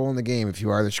first goal in the game if you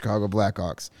are the Chicago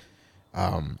Blackhawks.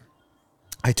 I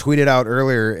tweeted out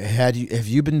earlier, have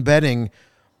you been betting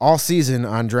all season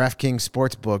on DraftKings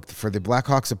Sportsbook for the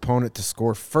Blackhawks opponent to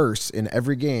score first in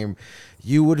every game,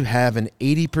 you would have an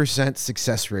 80%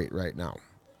 success rate right now.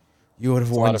 You would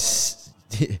have won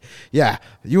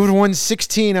you would have won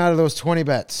 16 out of those 20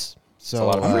 bets.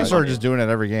 So I'm going to start just doing it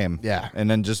every game. Yeah. And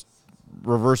then just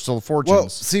reverse the fortunes. Well,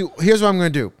 see, here's what I'm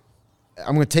going to do.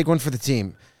 I'm going to take one for the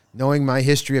team. Knowing my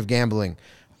history of gambling,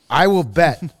 I will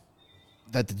bet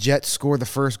that the Jets score the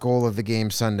first goal of the game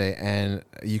Sunday, and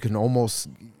the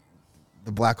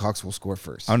Blackhawks will score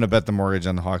first. I'm going to bet the mortgage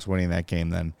on the Hawks winning that game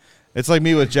then. It's like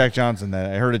me with Jack Johnson.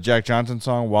 That I heard a Jack Johnson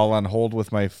song while on hold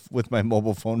with my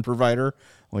mobile phone provider.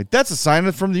 I'm like, that's a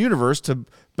sign from the universe to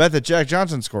bet that Jack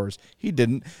Johnson scores. He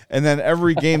didn't. And then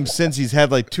every game since, he's had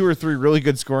like 2 or 3 really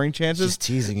good scoring chances. Just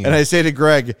teasing you. And I say to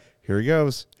Greg, here he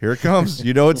goes. Here it comes.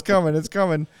 You know it's coming. It's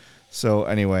coming. So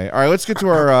anyway, all right, let's get to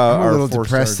our I'm a little 4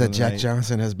 depressed stars that Jack tonight.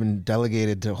 Johnson has been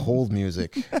delegated to hold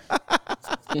music.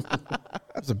 I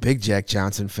was a big Jack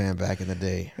Johnson fan back in the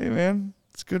day. Hey, man.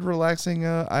 It's good, relaxing,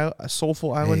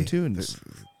 soulful island tunes.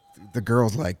 The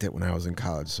girls liked it when I was in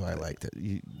college, so I liked it.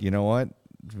 You know what?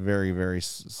 Very, very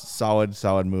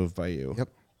solid move by you. Yep.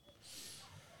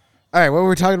 All right, what were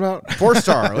we talking about?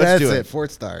 4-star. Let's That's do it. 4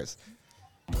 stars.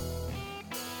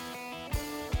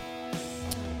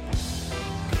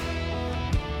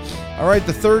 All right,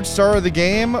 the 3rd star of the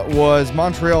game was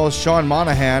Montreal's Sean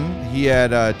Monahan. He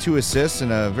had 2 assists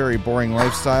in a very boring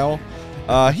lifestyle.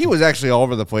 He was actually all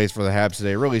over the place for the Habs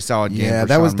today. Really solid game. Yeah, for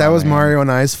that was Monahan. Mario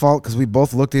and I's fault because we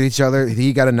both looked at each other.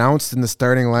 He got announced in the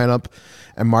starting lineup,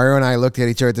 and Mario and I looked at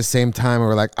each other at the same time, and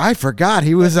we're like, I forgot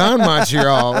he was on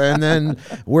Montreal. And then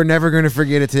we're never going to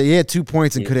forget it today. He had 2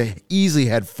 points and could have easily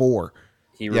had 4.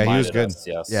 He was good. us,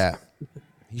 yes. Yeah,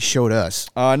 he showed us.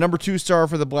 Number 2 star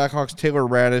for the Blackhawks, Taylor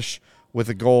Radish, with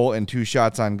a goal and 2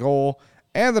 shots on goal.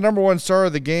 And the number 1 star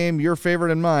of the game, your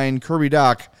favorite and mine, Kirby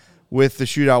Dach, with the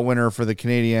shootout winner for the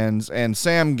Canadiens. And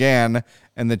Sam Gann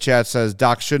in the chat says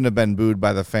Dach shouldn't have been booed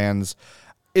by the fans.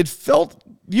 It felt,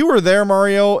 you were there,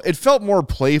 Mario, it felt more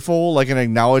playful, like an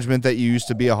acknowledgement that you used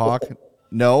to be a Hawk.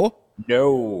 No?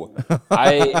 No.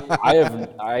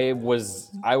 I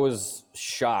was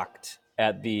shocked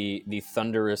at the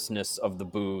thunderousness of the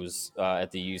boos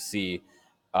at the UC.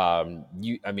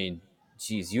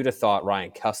 You'd have thought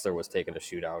Ryan Kessler was taking a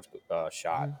shootout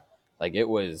shot. Like it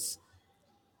was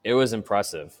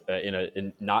impressive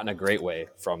not in a great way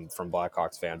from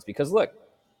Blackhawks fans, because look,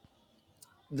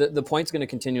 the point's going to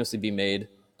continuously be made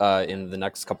in the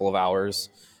next couple of hours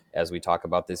as we talk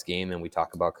about this game and we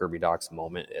talk about Kirby Dach's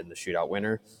moment in the shootout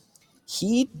winner.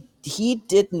 He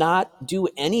did not do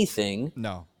anything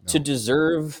to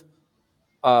deserve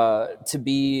to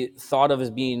be thought of as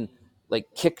being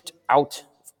like kicked out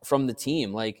from the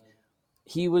team. Like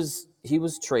he was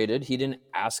traded. He didn't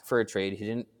ask for a trade. He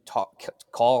didn't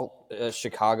call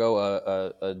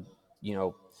Chicago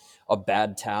a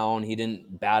bad town. He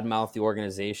didn't badmouth the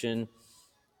organization.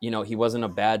 He wasn't a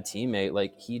bad teammate.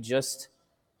 Like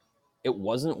it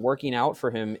wasn't working out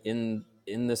for him in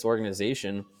this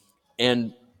organization,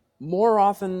 and more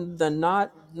often than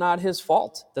not his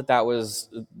fault that was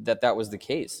the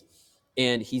case.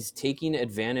 And he's taking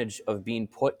advantage of being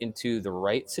put into the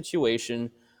right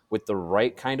situation with the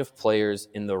right kind of players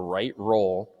in the right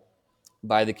role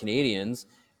by the Canadiens,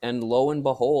 and lo and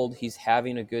behold, he's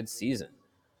having a good season.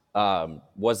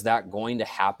 Was that going to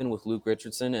happen with Luke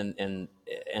Richardson and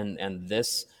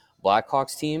this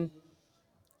Blackhawks team?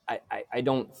 I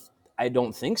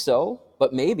don't think so,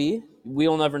 but maybe.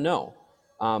 We'll never know.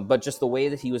 But just the way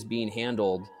that he was being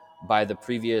handled by the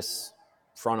previous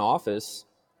front office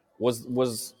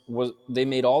was they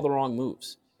made all the wrong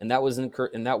moves, and that wasn't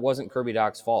Kirby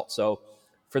Dach's fault. So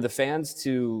for the fans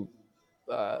to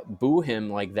boo him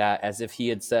like that, as if he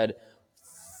had said,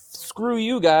 "Screw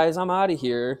you guys, I'm out of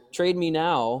here. Trade me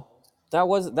now," that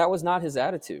was not his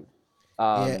attitude.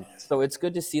 So it's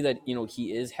good to see that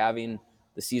he is having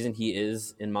the season he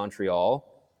is in Montreal.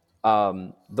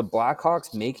 The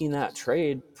Blackhawks making that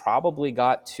trade probably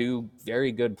got two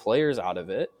very good players out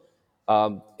of it.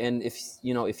 And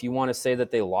if you want to say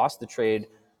that they lost the trade,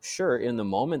 sure, in the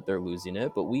moment they're losing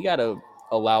it, but we got to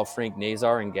allow Frank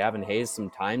Nazar and Gavin Hayes some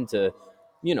time to,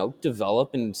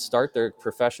 develop and start their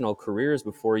professional careers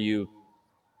before you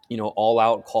all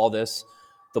out call this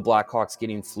the Blackhawks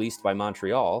getting fleeced by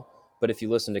Montreal. But if you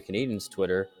listen to Canadiens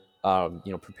Twitter,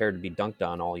 prepared to be dunked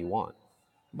on all you want.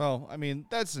 Well, I mean,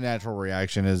 that's the natural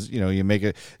reaction is, you make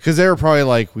it because they were probably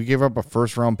like, we gave up a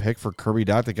first-round pick for Kirby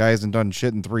Dach. The guy hasn't done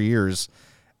shit in 3 years,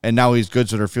 and now he's good,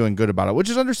 so they're feeling good about it, which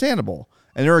is understandable.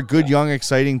 And they're a good, young,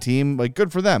 exciting team. Like,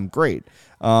 good for them. Great.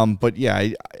 But, yeah,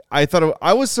 I thought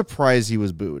I was surprised he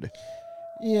was booed.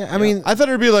 Yeah, I mean, I thought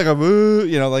it would be like a boo,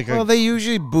 they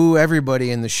usually boo everybody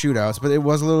in the shootouts, but it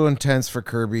was a little intense for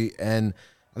Kirby, and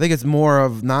I think it's more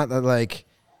of not like,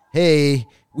 hey,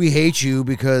 we hate you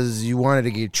because you wanted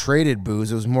to get traded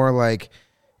boos. It was more like,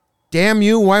 damn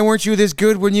you, why weren't you this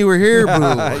good when you were here, boo?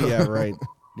 Yeah, right.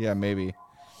 Yeah, maybe.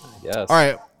 Yes. All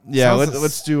right. Yeah,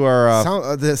 let's do our...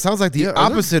 sounds like the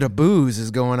opposite of booze is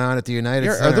going on at the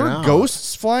United Center. Are there now.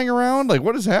 Ghosts flying around? Like,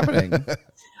 what is happening?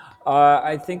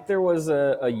 I think there was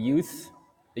a youth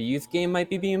game might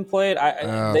be being played.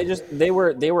 They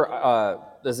were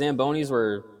the Zambonis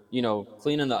were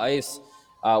cleaning the ice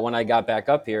when I got back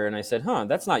up here, and I said,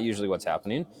 that's not usually what's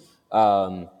happening.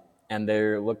 And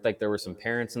there looked like there were some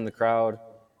parents in the crowd,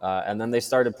 and then they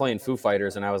started playing Foo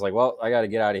Fighters, and I was like, well, I got to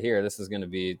get out of here. This is going to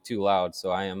be too loud.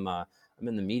 So I'm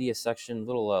in the media section,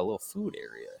 little food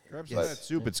area. Grab some of that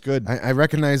soup. It's good. I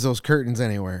recognize those curtains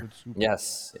anywhere.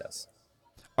 Yes.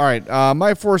 All right,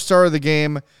 my 4-star of the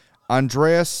game,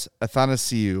 Andreas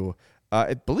Athanasiou.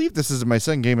 I believe this is my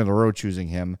second game in a row choosing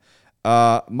him.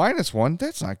 -1,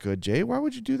 that's not good, Jay. Why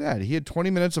would you do that? He had 20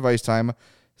 minutes of ice time,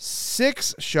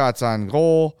 6 shots on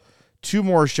goal, 2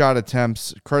 more shot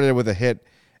attempts, credited with a hit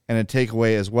and a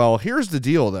takeaway as well. Here's the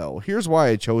deal, though. Here's why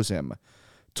I chose him.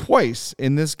 Twice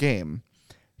in this game,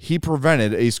 he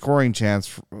prevented a scoring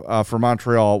chance for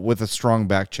Montreal with a strong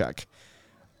back check.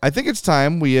 I think it's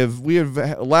time. We have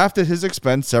laughed at his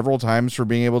expense several times for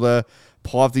being able to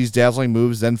pull off these dazzling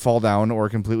moves, then fall down or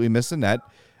completely miss the net.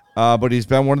 But he's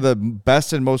been one of the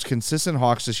best and most consistent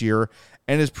Hawks this year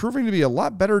and is proving to be a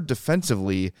lot better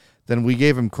defensively than we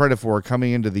gave him credit for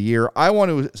coming into the year. I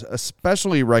want to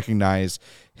especially recognize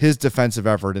his defensive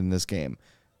effort in this game.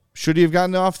 Should he have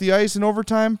gotten off the ice in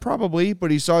overtime? Probably, but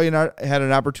he saw he had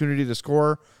an opportunity to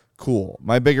score. Cool.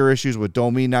 My bigger issues with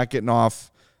Domi not getting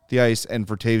off the ice and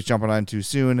for Toews jumping on too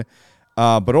soon.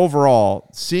 But overall,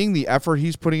 seeing the effort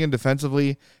he's putting in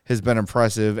defensively has been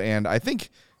impressive, and I think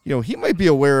he might be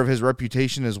aware of his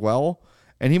reputation as well,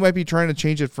 and he might be trying to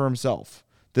change it for himself.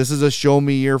 This is a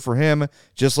show-me year for him,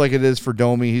 just like it is for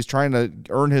Domi. He's trying to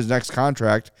earn his next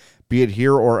contract, be it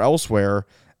here or elsewhere,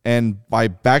 and by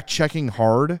back-checking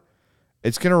hard,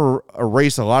 it's going to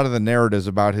erase a lot of the narratives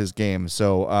about his game.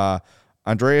 So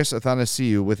Andreas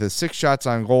Athanasiou, with his 6 shots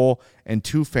on goal and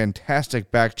 2 fantastic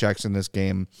back checks in this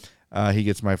game, he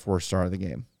gets my 4-star of the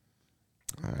game.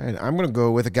 All right, I'm going to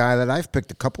go with a guy that I've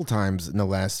picked a couple times in the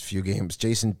last few games.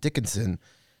 Jason Dickinson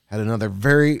had another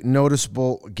very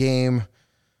noticeable game.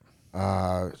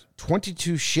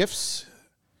 22 shifts.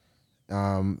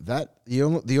 That the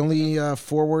only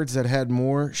forwards that had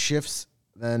more shifts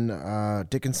than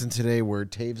Dickinson today were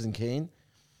Toews and Kane.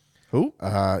 Who?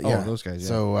 Yeah, those guys. Yeah.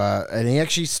 So and he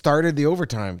actually started the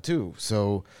overtime too.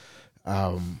 So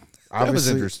that was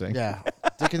interesting. Yeah,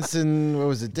 Dickinson. What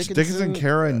was it? Dickinson,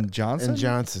 Kara, and Johnson. And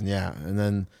Johnson. Yeah, and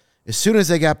then as soon as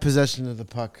they got possession of the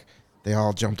puck, they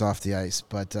all jumped off the ice.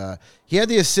 But he had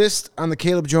the assist on the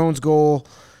Caleb Jones goal.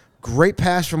 Great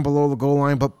pass from below the goal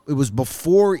line, but it was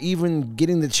before even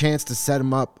getting the chance to set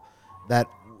him up. That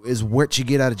is what you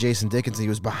get out of Jason Dickinson. He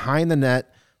was behind the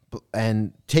net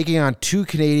and taking on two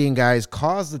Canadian guys,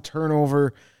 caused the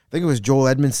turnover. I think it was Joel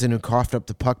Edmondson who coughed up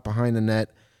the puck behind the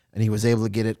net, and he was able to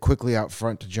get it quickly out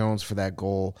front to Jones for that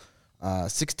goal.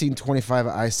 16:25 of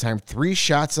ice time, 3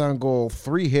 shots on goal,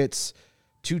 3 hits,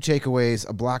 2 takeaways,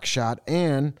 a block shot,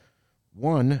 and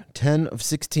 10 of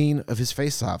 16 of his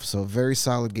faceoffs. So a very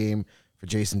solid game for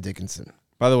Jason Dickinson.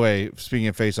 By the way, speaking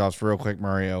of faceoffs, real quick,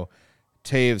 Mario,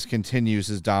 Toews continues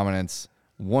his dominance.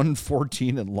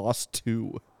 114 and lost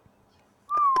 2.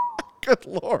 Good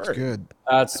Lord. That's good.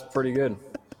 That's pretty good.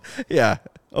 Yeah.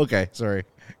 Okay. Sorry.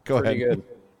 Go ahead. Pretty good.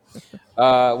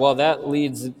 Well, that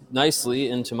leads nicely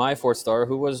into my 4th star,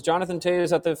 who was Jonathan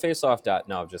Toews at the faceoff dot.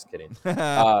 No, I'm just kidding.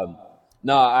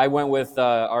 No, I went with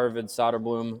Arvid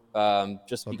Soderblom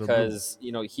just because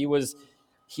he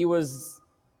was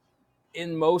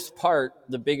in most part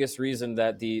the biggest reason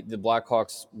that the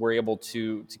Blackhawks were able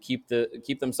to keep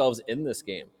themselves in this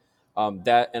game.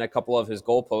 That and a couple of his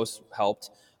goal posts helped,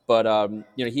 but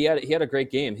he had a great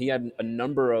game. He had a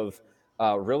number of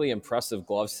really impressive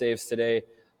glove saves today,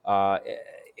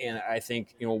 and I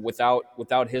think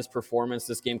without his performance,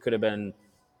 this game could have been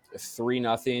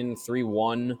 3-0,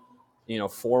 3-1.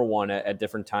 4-1 at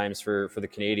different times for the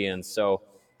Canadians. So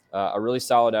a really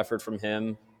solid effort from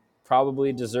him.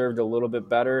 Probably deserved a little bit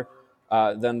better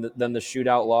than the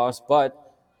shootout loss,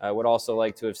 but I would also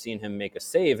like to have seen him make a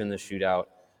save in the shootout.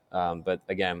 But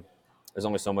again, there's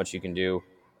only so much you can do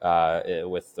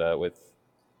with the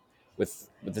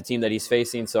team that he's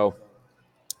facing. So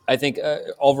I think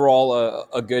overall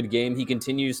a good game. He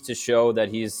continues to show that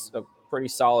he's a pretty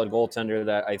solid goaltender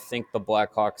that I think the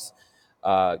Blackhawks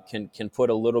can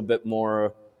put a little bit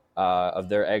more of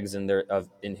their eggs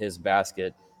in his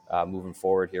basket moving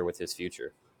forward here with his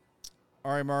future.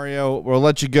 All right, Mario, we'll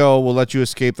let you go. We'll let you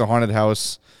escape the haunted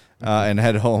house and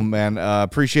head home, man.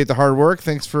 Appreciate the hard work.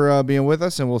 Thanks for being with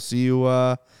us, and we'll see you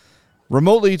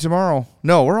remotely tomorrow.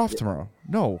 No, we're off tomorrow.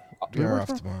 No, we're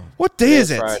off tomorrow. What day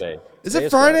is it? Friday. Is it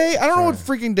Friday? I don't know what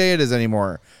freaking day it is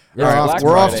anymore. Yeah, all right,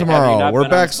 we're off tomorrow. We're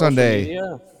back Sunday.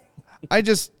 Media? I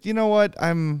just, you know what?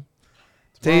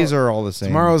 Days are all the same.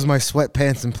 Tomorrow's my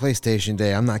sweatpants and PlayStation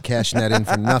day. I'm not cashing that in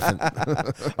for nothing.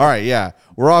 All right, yeah.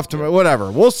 We're off tomorrow.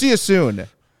 Whatever. We'll see you soon.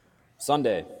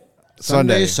 Sunday.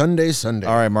 Sunday.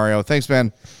 All right, Mario. Thanks,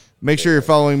 man. Make sure you're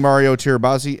following Mario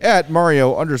Tirabassi at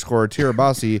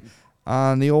Mario_Tirabassi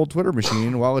on the old Twitter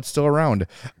machine while it's still around.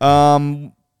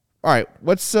 All right,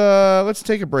 let's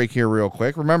take a break here real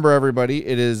quick. Remember, everybody,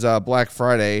 it is Black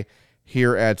Friday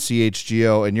here at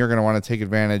CHGO, and you're going to want to take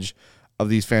advantage of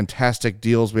these fantastic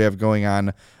deals we have going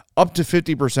on. Up to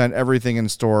 50% everything in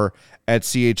store at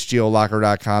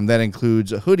chgolocker.com. That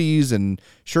includes hoodies and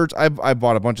shirts. I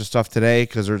bought a bunch of stuff today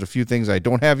because there's a few things I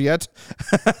don't have yet,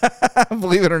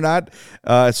 believe it or not.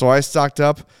 So I stocked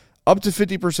up to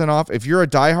 50% off. If you're a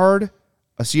CHGO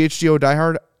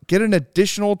diehard, get an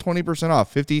additional 20%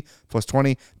 off. 50 plus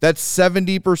 20, that's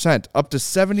 70%. Up to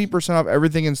 70% off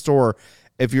everything in store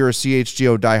if you're a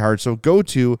CHGO diehard. So go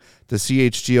to the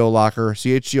CHGO Locker,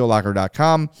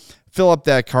 chgolocker.com, fill up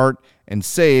that cart, and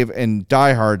save. And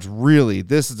diehards, really,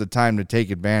 this is the time to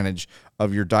take advantage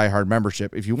of your diehard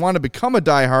membership. If you want to become a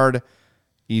diehard,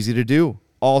 easy to do.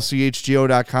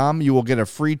 Allchgo.com. You will get a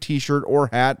free t-shirt or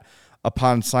hat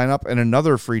upon sign up and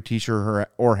another free t-shirt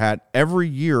or hat every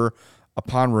year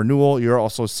upon renewal. You'll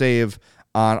also save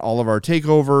on all of our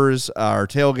takeovers, our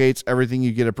tailgates, everything.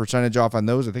 You get a percentage off on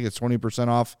those. I think it's 20%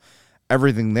 off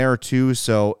everything there too.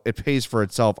 So it pays for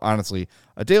itself, honestly.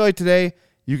 A day like today,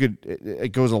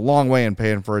 it goes a long way in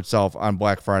paying for itself on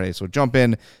Black Friday. So jump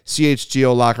in,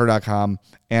 chgolocker.com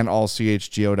and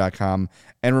allchgo.com.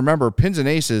 And remember, Pins and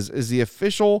Aces is the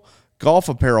official golf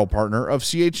apparel partner of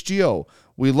CHGO.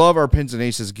 We love our Pins and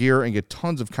Aces gear and get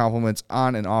tons of compliments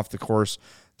on and off the course.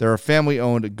 They're a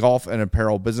family-owned golf and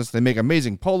apparel business. They make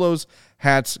amazing polos,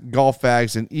 hats, golf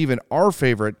bags, and even our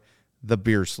favorite, the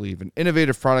beer sleeve, an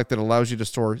innovative product that allows you to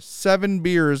store 7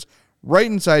 beers right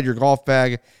inside your golf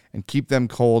bag and keep them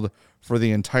cold for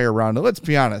the entire round. Now, let's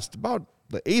be honest, about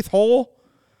the 8th hole,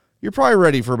 you're probably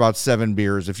ready for about 7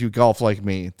 beers if you golf like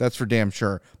me. That's for damn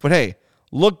sure. But hey,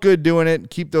 look good doing it.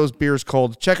 Keep those beers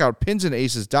cold. Check out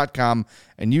pinsandaces.com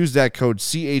and use that code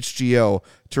CHGO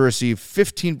to receive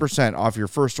 15% off your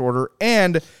first order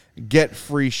and get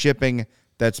free shipping.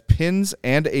 That's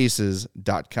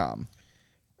pinsandaces.com.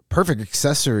 Perfect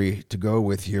accessory to go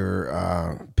with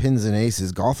your Pins and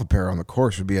Aces golf apparel on the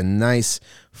course would be a nice,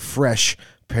 fresh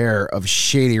pair of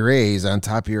Shady Rays on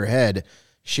top of your head.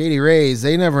 Shady Rays,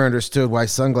 they never understood why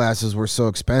sunglasses were so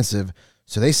expensive,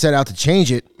 so they set out to change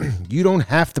it. You don't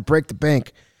have to break the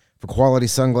bank for quality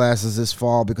sunglasses this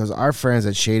fall because our friends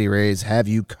at Shady Rays have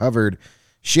you covered.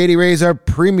 Shady Rays are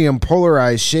premium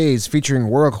polarized shades featuring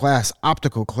world-class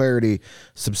optical clarity,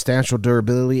 substantial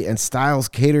durability, and styles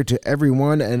cater to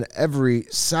everyone and every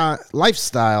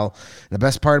lifestyle. And the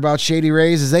best part about Shady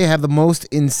Rays is they have the most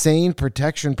insane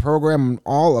protection program in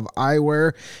all of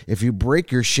eyewear. If you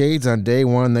break your shades on day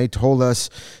one, they told us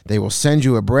they will send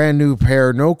you a brand new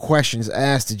pair, no questions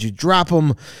asked. Did you drop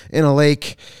them in a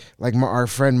lake like our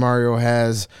friend Mario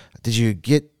has? Did you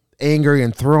get angry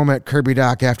and throw him at Kirby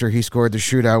Doc after he scored the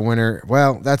shootout winner?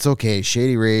 Well, that's okay.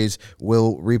 Shady Rays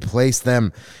will replace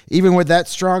them. Even with that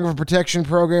strong of a protection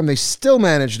program, they still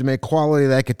managed to make quality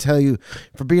that I could tell you,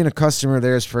 for being a customer of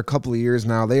theirs for a couple of years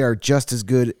now, they are just as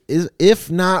good,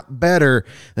 if not better,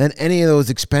 than any of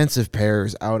those expensive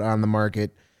pairs out on the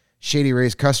market. Shady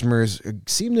Rays customers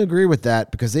seem to agree with that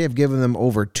because they have given them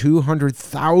over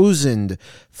 200,000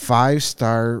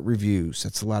 5-star reviews.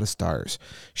 That's a lot of stars.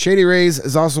 Shady Rays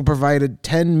has also provided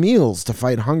 10 meals to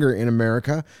fight hunger in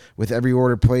America. With every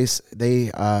order placed, they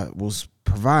will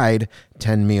provide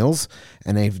 10 meals,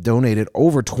 and they've donated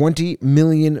over 20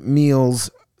 million meals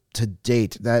to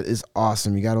date. That is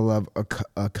awesome. You got to love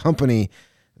a company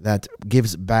that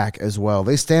gives back as well.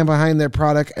 They stand behind their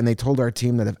product, and they told our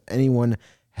team that if anyone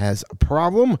has a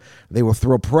problem, they will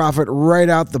throw profit right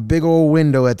out the big old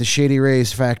window at the Shady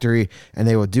Rays factory, and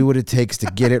they will do what it takes to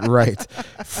get it right.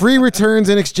 Free returns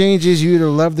and exchanges. You either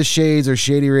love the shades or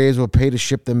Shady Rays will pay to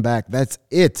ship them back. That's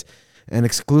it. And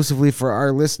exclusively for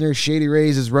our listeners, Shady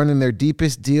Rays is running their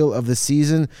deepest deal of the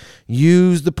season.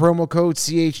 Use the promo code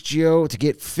CHGO to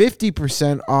get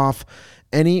 50% off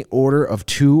any order of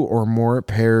 2 or more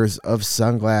pairs of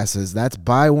sunglasses. That's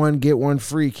buy one, get one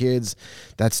free, kids.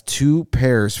 That's 2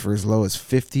 pairs for as low as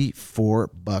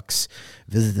 $54.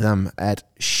 Visit them at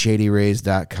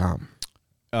shadyrays.com.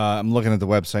 I'm looking at the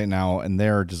website now, and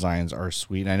their designs are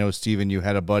sweet. I know, Steven, you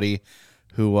had a buddy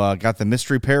who got the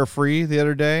mystery pair free the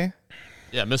other day.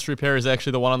 Yeah, mystery pair is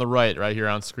actually the one on the right here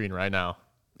on screen right now.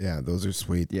 Yeah, those are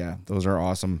sweet. Yeah, those are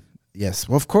awesome. Yes.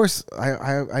 Well, of course,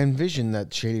 I envision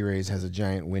that Shady Rays has a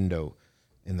giant window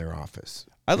in their office.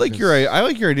 I like your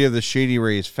idea of the Shady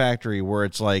Rays factory where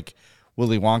it's like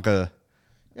Willy Wonka.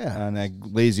 Yeah. And that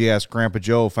lazy ass Grandpa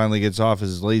Joe finally gets off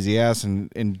his lazy ass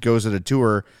and goes at a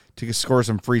tour to score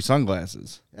some free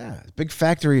sunglasses. Yeah. Big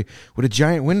factory with a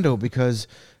giant window, because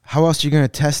how else are you going to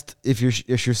test if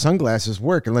your sunglasses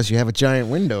work unless you have a giant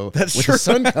window with the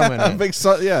sun coming in? Big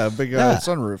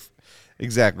sunroof.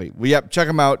 Exactly. Well, yep, check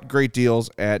them out. Great deals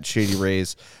at Shady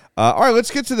Rays. All right, let's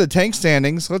get to the tank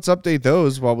standings. Let's update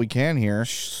those while we can here.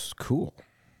 Cool.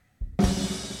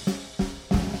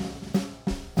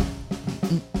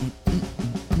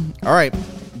 All right,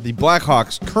 the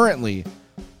Blackhawks currently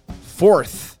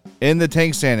 4th in the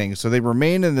tank standings, so they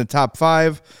remain in the top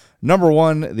 5. Number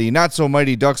 1, the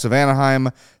not-so-mighty Ducks of Anaheim,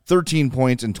 13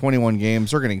 points in 21 games.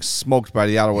 They're getting smoked by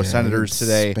the Ottawa Senators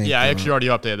today. Yeah, I actually already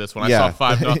updated this one. I saw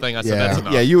 5-0. I said that's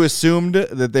enough. Yeah, you assumed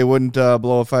that they wouldn't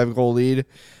blow a 5-goal lead.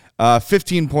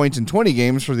 15 points in 20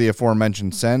 games for the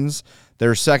aforementioned Sens.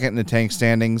 They're second in the tank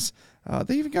standings.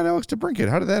 They even got Alex DeBrincat.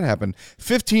 How did that happen?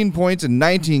 15 points in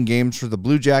 19 games for the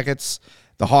Blue Jackets.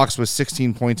 The Hawks with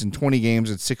 16 points in 20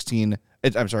 games at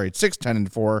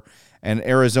 6-10-4. And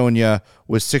Arizona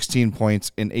with 16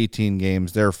 points in 18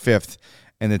 games. They're 5th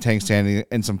in the tank standing.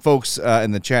 And some folks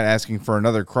in the chat asking for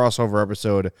another crossover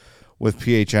episode with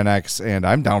PHNX, and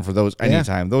I'm down for those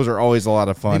anytime. Those are always a lot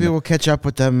of fun. Maybe we'll catch up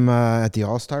with them at the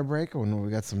All-Star break when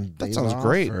we got some days off. That sounds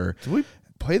great. Do we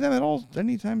play them at all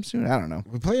anytime soon? I don't know.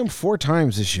 We play them 4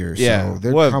 times this year, so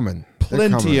they're coming.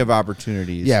 Plenty of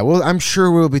opportunities. Yeah, well, I'm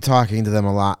sure we'll be talking to them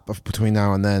a lot between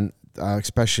now and then,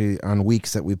 especially on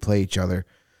weeks that we play each other.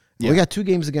 Yeah. We got 2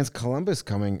 games against Columbus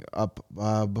coming up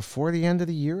before the end of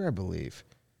the year, I believe.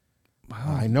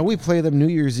 Wow. I know we play them New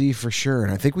Year's Eve for sure,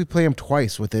 and I think we play them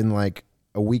twice within like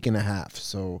a week and a half.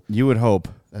 So you would hope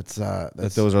that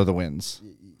those are the wins.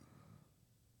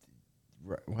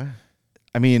 What?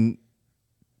 I mean,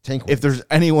 tank wins. If there's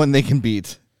anyone they can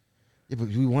beat. Yeah, but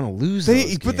we want to lose.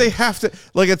 But they have to.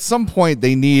 Like at some point,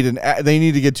 they need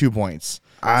to get 2 points.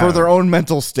 for their own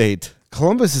mental state.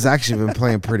 Columbus has actually been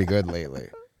playing pretty good lately.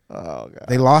 Oh, God.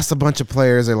 They lost a bunch of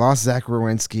players. They lost Zach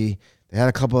Rowinski. They had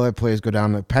a couple other players go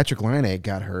down. Patrick Laine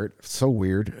got hurt. So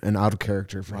weird and out of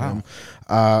character for him.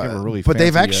 Really but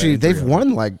they've fancy,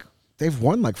 won like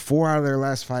 4 out of their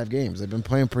last 5 games. They've been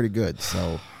playing pretty good.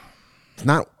 So it's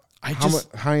not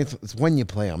it's when you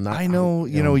play them. Not I know,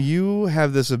 you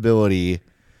have this ability.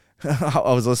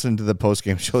 I was listening to the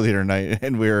post-game show the other night,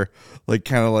 and we were like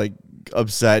kind of like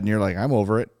upset, and you're like, I'm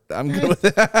over it. I'm good with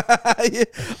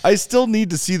it. I still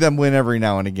need to see them win every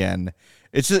now and again.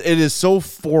 It is so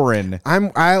foreign.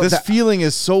 This feeling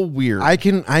is so weird. I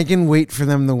can wait for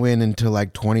them to win until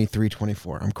like 23,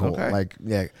 24. I'm cool.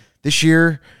 Okay. This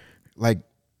year, like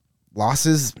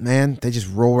losses, man, they just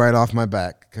roll right off my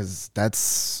back because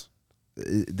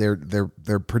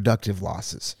they're productive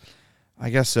losses. I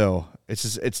guess so.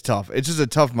 It's tough. It's just a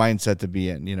tough mindset to be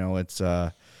in.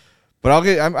 But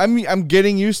I'm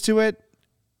getting used to it.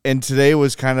 And today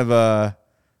was kind of a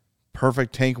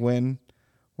perfect tank win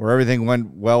where everything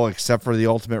went well except for the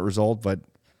ultimate result. But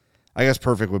I guess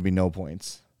perfect would be no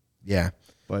points. Yeah.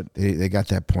 But they got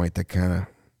that point that's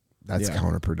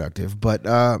counterproductive. But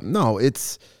no,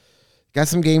 it's got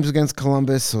some games against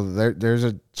Columbus. So there's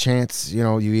a chance,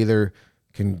 you either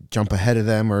can jump ahead of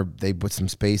them or they put some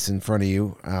space in front of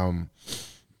you. I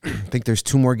think there's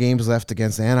 2 more games left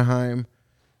against Anaheim,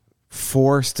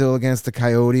 4 still against the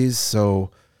Coyotes. So,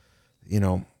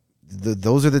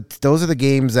 those are the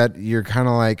games that you're kind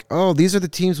of like, oh, these are the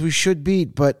teams we should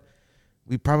beat, but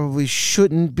we probably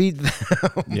shouldn't beat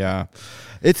them. Yeah,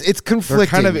 it's conflicting. There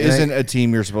kind of isn't a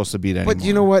team you're supposed to beat anymore. But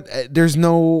you know what? There's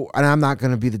no, and I'm not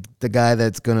going to be the guy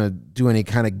that's going to do any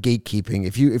kind of gatekeeping.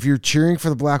 If you're cheering for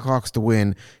the Blackhawks to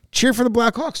win, cheer for the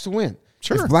Blackhawks to win.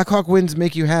 Sure. If Blackhawk wins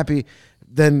make you happy,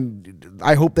 then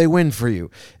I hope they win for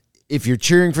you. If you're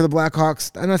cheering for the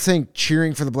Blackhawks, I'm not saying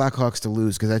cheering for the Blackhawks to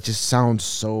lose because that just sounds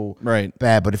so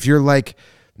bad. But if you're like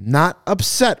not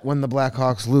upset when the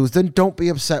Blackhawks lose, then don't be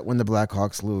upset when the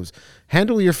Blackhawks lose.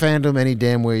 Handle your fandom any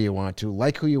damn way you want to.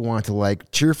 Like who you want to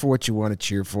like. Cheer for what you want to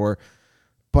cheer for.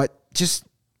 But just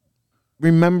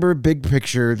remember, big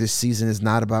picture, this season is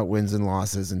not about wins and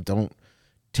losses, and don't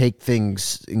take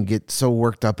things and get so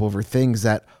worked up over things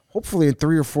that hopefully in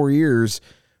 3 or 4 years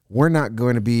we're not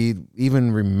going to be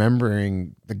even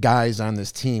remembering the guys on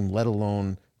this team, let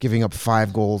alone giving up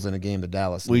 5 goals in a game to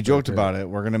Dallas. We joked about it.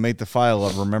 We're going to make the file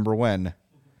of remember when,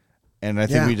 and I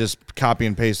think we just copy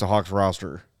and paste the Hawks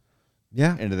roster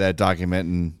into that document.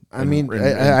 And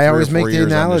I always make the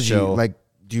analogy, like,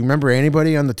 do you remember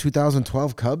anybody on the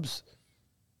 2012 Cubs?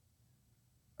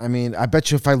 I mean, I bet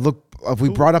you if we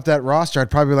brought up that roster,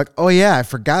 I'd probably be like, oh, yeah, I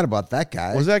forgot about that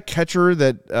guy. Was that catcher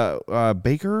that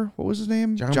Baker? What was his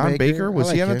name? John Baker?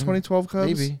 Was he on the 2012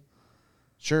 Cubs? Maybe.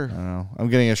 Sure. I don't know. I'm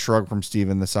getting a shrug from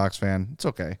Steven, the Sox fan. It's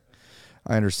okay.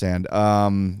 I understand. I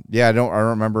don't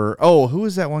remember. Oh, who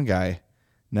was that one guy?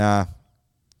 Nah.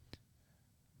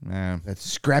 That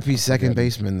scrappy second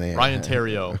baseman there. Ryan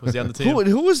Terrio. Was he on the team?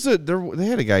 Who was they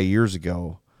had a guy years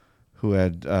ago who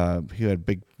had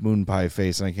big moon pie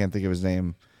face, and I can't think of his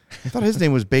name. I thought his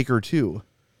name was Baker too.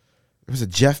 Was it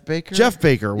Jeff Baker? Jeff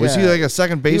Baker. Was he like a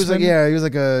second baseman? He was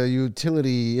like a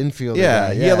utility infielder.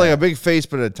 Yeah, he had like a big face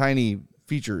but a tiny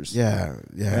features.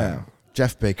 Yeah.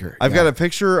 Jeff Baker. I've got a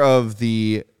picture of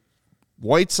the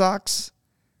White Sox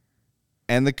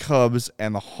and the Cubs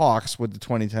and the Hawks with the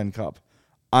 2010 Cup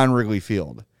on Wrigley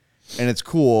Field. And it's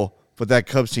cool, but that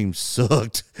Cubs team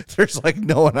sucked. There's like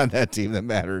no one on that team that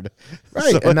mattered.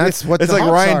 Right, and that's what it's the like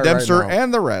Hawks Ryan are Dempster right now.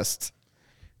 and the rest.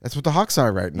 That's what the Hawks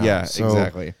are right now. Yeah, so,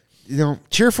 exactly.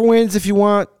 Cheer for wins if you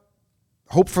want.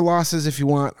 Hope for losses if you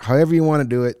want. However you want to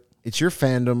do it. It's your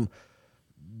fandom.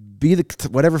 Be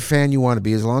whatever fan you want to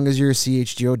be. As long as you're a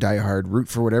CHGO diehard, root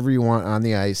for whatever you want on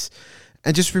the ice.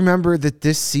 And just remember that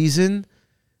this season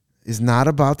is not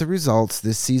about the results.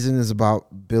 This season is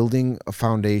about building a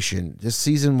foundation.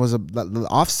 The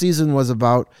off season was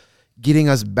about getting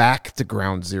us back to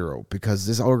ground zero because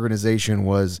this organization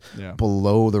was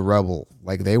below the rubble.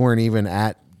 Like they weren't even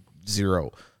at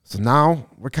zero. So now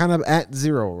we're kind of at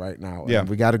zero right now. Yeah. And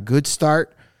we got a good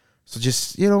start. So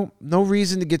just, no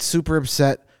reason to get super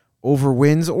upset over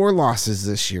wins or losses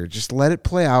this year. Just let it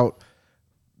play out.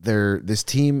 This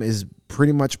team is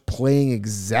pretty much playing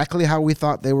exactly how we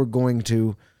thought they were going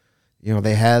to.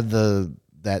 They had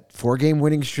that 4-game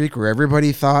winning streak where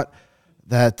everybody thought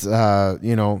that,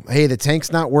 hey, the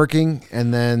tank's not working.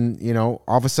 And then,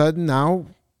 all of a sudden now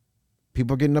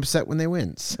people are getting upset when they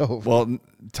win. So, well,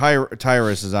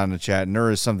 Tyrus is on the chat, and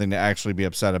there is something to actually be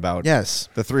upset about. Yes.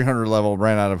 The 300 level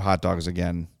ran out of hot dogs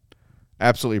again.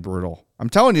 Absolutely brutal. I'm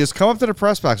telling you, just come up to the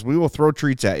press box. We will throw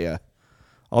treats at you.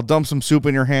 I'll dump some soup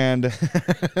in your hand.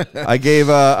 I gave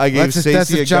Stacey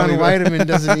that's a if John gummy bear. Weideman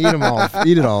doesn't eat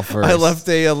it all first. I left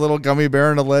a little gummy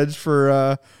bear on a ledge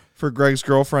for Greg's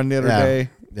girlfriend the other day.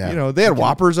 Yeah. They had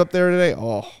Whoppers up there today.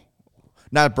 Oh,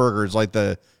 not burgers, like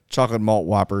the chocolate malt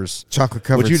Whoppers. Chocolate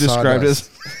covered. What you described sawdust.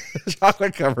 as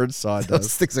chocolate covered sawdust.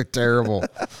 Those things are terrible.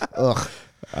 Ugh.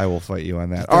 I will fight you on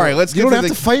that. All right, let's get You don't to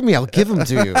have to fight me. I'll give them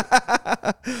to you.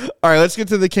 All right, let's get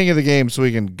to the king of the game so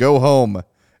we can go home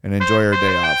and enjoy our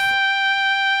day off.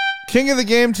 King of the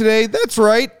game today, that's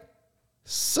right.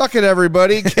 Suck it,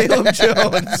 everybody. Caleb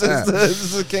Jones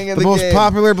is the king of the game. The most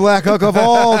popular Blackhawk of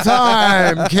all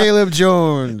time, Caleb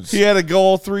Jones. He had a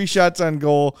goal, 3 shots on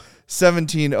goal,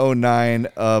 17:09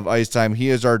 of ice time. He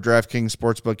is our DraftKings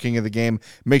Sportsbook king of the game.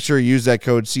 Make sure you use that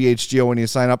code CHGO when you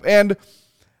sign up. And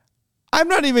I'm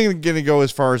not even going to go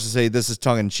as far as to say this is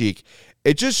tongue-in-cheek.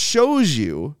 It just shows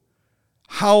you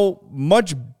how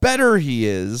much better he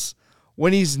is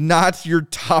when he's not your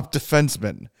top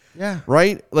defenseman. Yeah.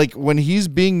 Right? Like when he's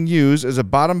being used as a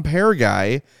bottom pair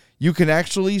guy, you can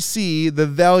actually see the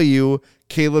value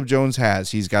Caleb Jones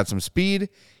has. He's got some speed.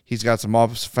 He's got some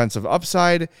offensive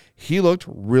upside. He looked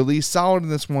really solid in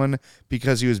this one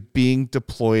because he was being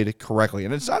deployed correctly.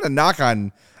 And it's not a knock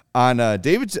on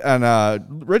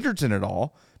Richardson at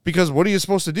all, because what are you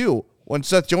supposed to do when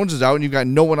Seth Jones is out and you've got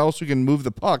no one else who can move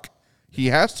the puck? He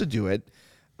has to do it.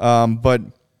 But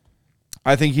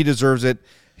I think he deserves it.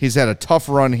 He's had a tough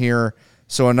run here,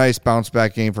 so a nice bounce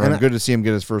back game for him. Good to see him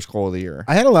get his first goal of the year.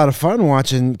 I had a lot of fun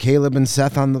watching Caleb and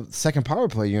Seth on the second power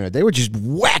play unit. They were just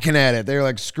whacking at it. They were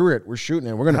like, "Screw it, we're shooting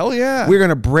it. We're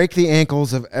gonna break the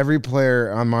ankles of every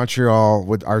player on Montreal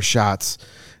with our shots."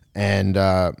 And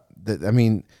that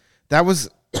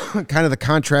was kind of the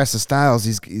contrast of styles.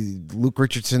 Luke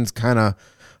Richardson's kind of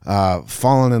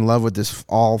fallen in love with this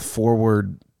all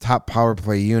forward top power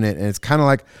play unit, and it's kind of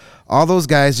like all those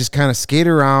guys just kind of skate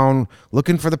around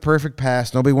looking for the perfect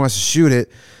pass. Nobody wants to shoot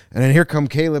it. And then here come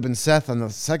Caleb and Seth on the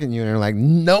second unit. They're like,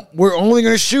 nope, we're only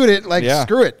going to shoot it.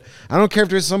 Screw it. I don't care if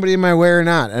there's somebody in my way or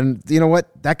not. And you know what?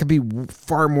 That could be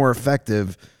far more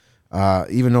effective,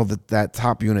 even though that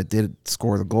top unit did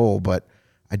score the goal. But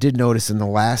I did notice in the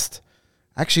last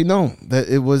 – actually, no, that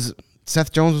it was –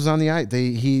 Seth Jones was on the ice.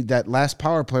 That last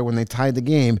power play when they tied the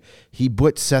game, he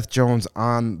put Seth Jones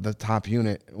on the top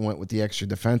unit and went with the extra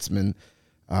defenseman,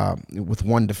 with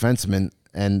one defenseman,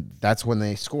 and that's when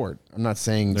they scored. I'm not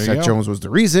saying Seth Jones was the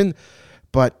reason,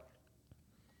 but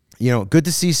good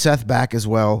to see Seth back as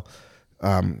well.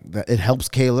 It helps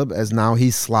Caleb as now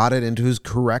he's slotted into his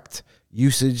correct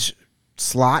usage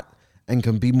slot and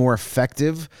can be more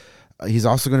effective. He's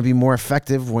also going to be more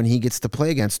effective when he gets to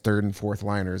play against third and fourth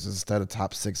liners instead of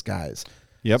top 6 guys.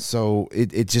 Yep. So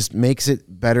it just makes it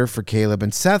better for Caleb.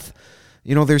 And Seth,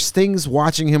 there's things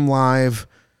watching him live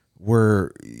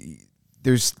where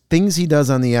there's things he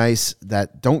does on the ice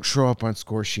that don't show up on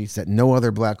score sheets that no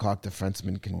other Blackhawk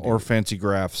defenseman can do. Or fancy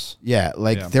graphs. Yeah,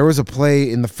 there was a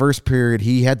play in the first period.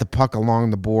 He had the puck along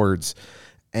the boards,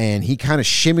 and he kind of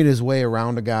shimmied his way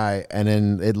around a guy, and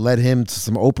then it led him to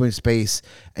some open space,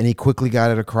 and he quickly got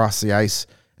it across the ice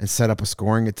and set up a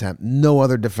scoring attempt. No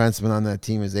other defenseman on that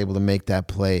team is able to make that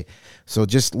play. So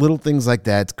just little things like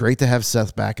that. It's great to have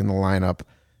Seth back in the lineup,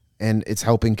 and it's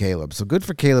helping Caleb. So good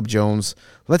for Caleb Jones.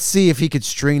 Let's see if he could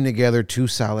string together 2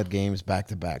 solid games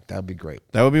back-to-back. That would be great.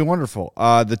 That would be wonderful.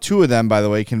 The 2 of them, by the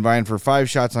way, combined for 5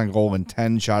 shots on goal and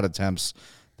 10 shot attempts.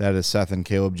 That is Seth and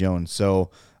Caleb Jones.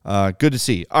 So good to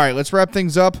see. All right, let's wrap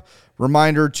things up.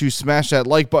 Reminder to smash that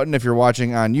like button if you're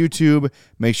watching on YouTube.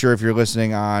 Make sure if you're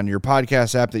listening on your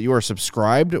podcast app that you are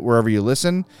subscribed wherever you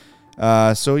listen.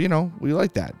 So, we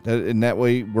like that. And that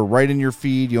way we're right in your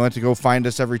feed. You don't have to go find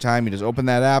us every time. You just open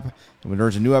that app, and when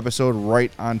there's a new episode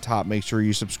right on top, make sure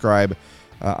you subscribe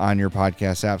on your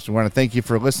podcast apps. We want to thank you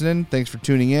for listening. Thanks for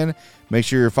tuning in. Make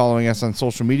sure you're following us on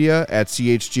social media at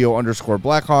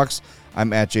CHGO_Blackhawks.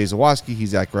 I'm at Jay Zawoski.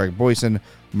 He's at Greg Boyson.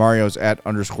 Mario's at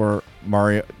Mario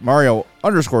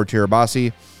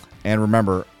Tirabassi. And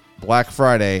remember, Black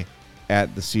Friday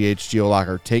at the CHGO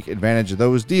Locker. Take advantage of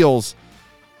those deals.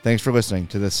 Thanks for listening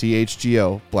to the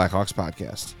CHGO Blackhawks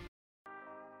podcast.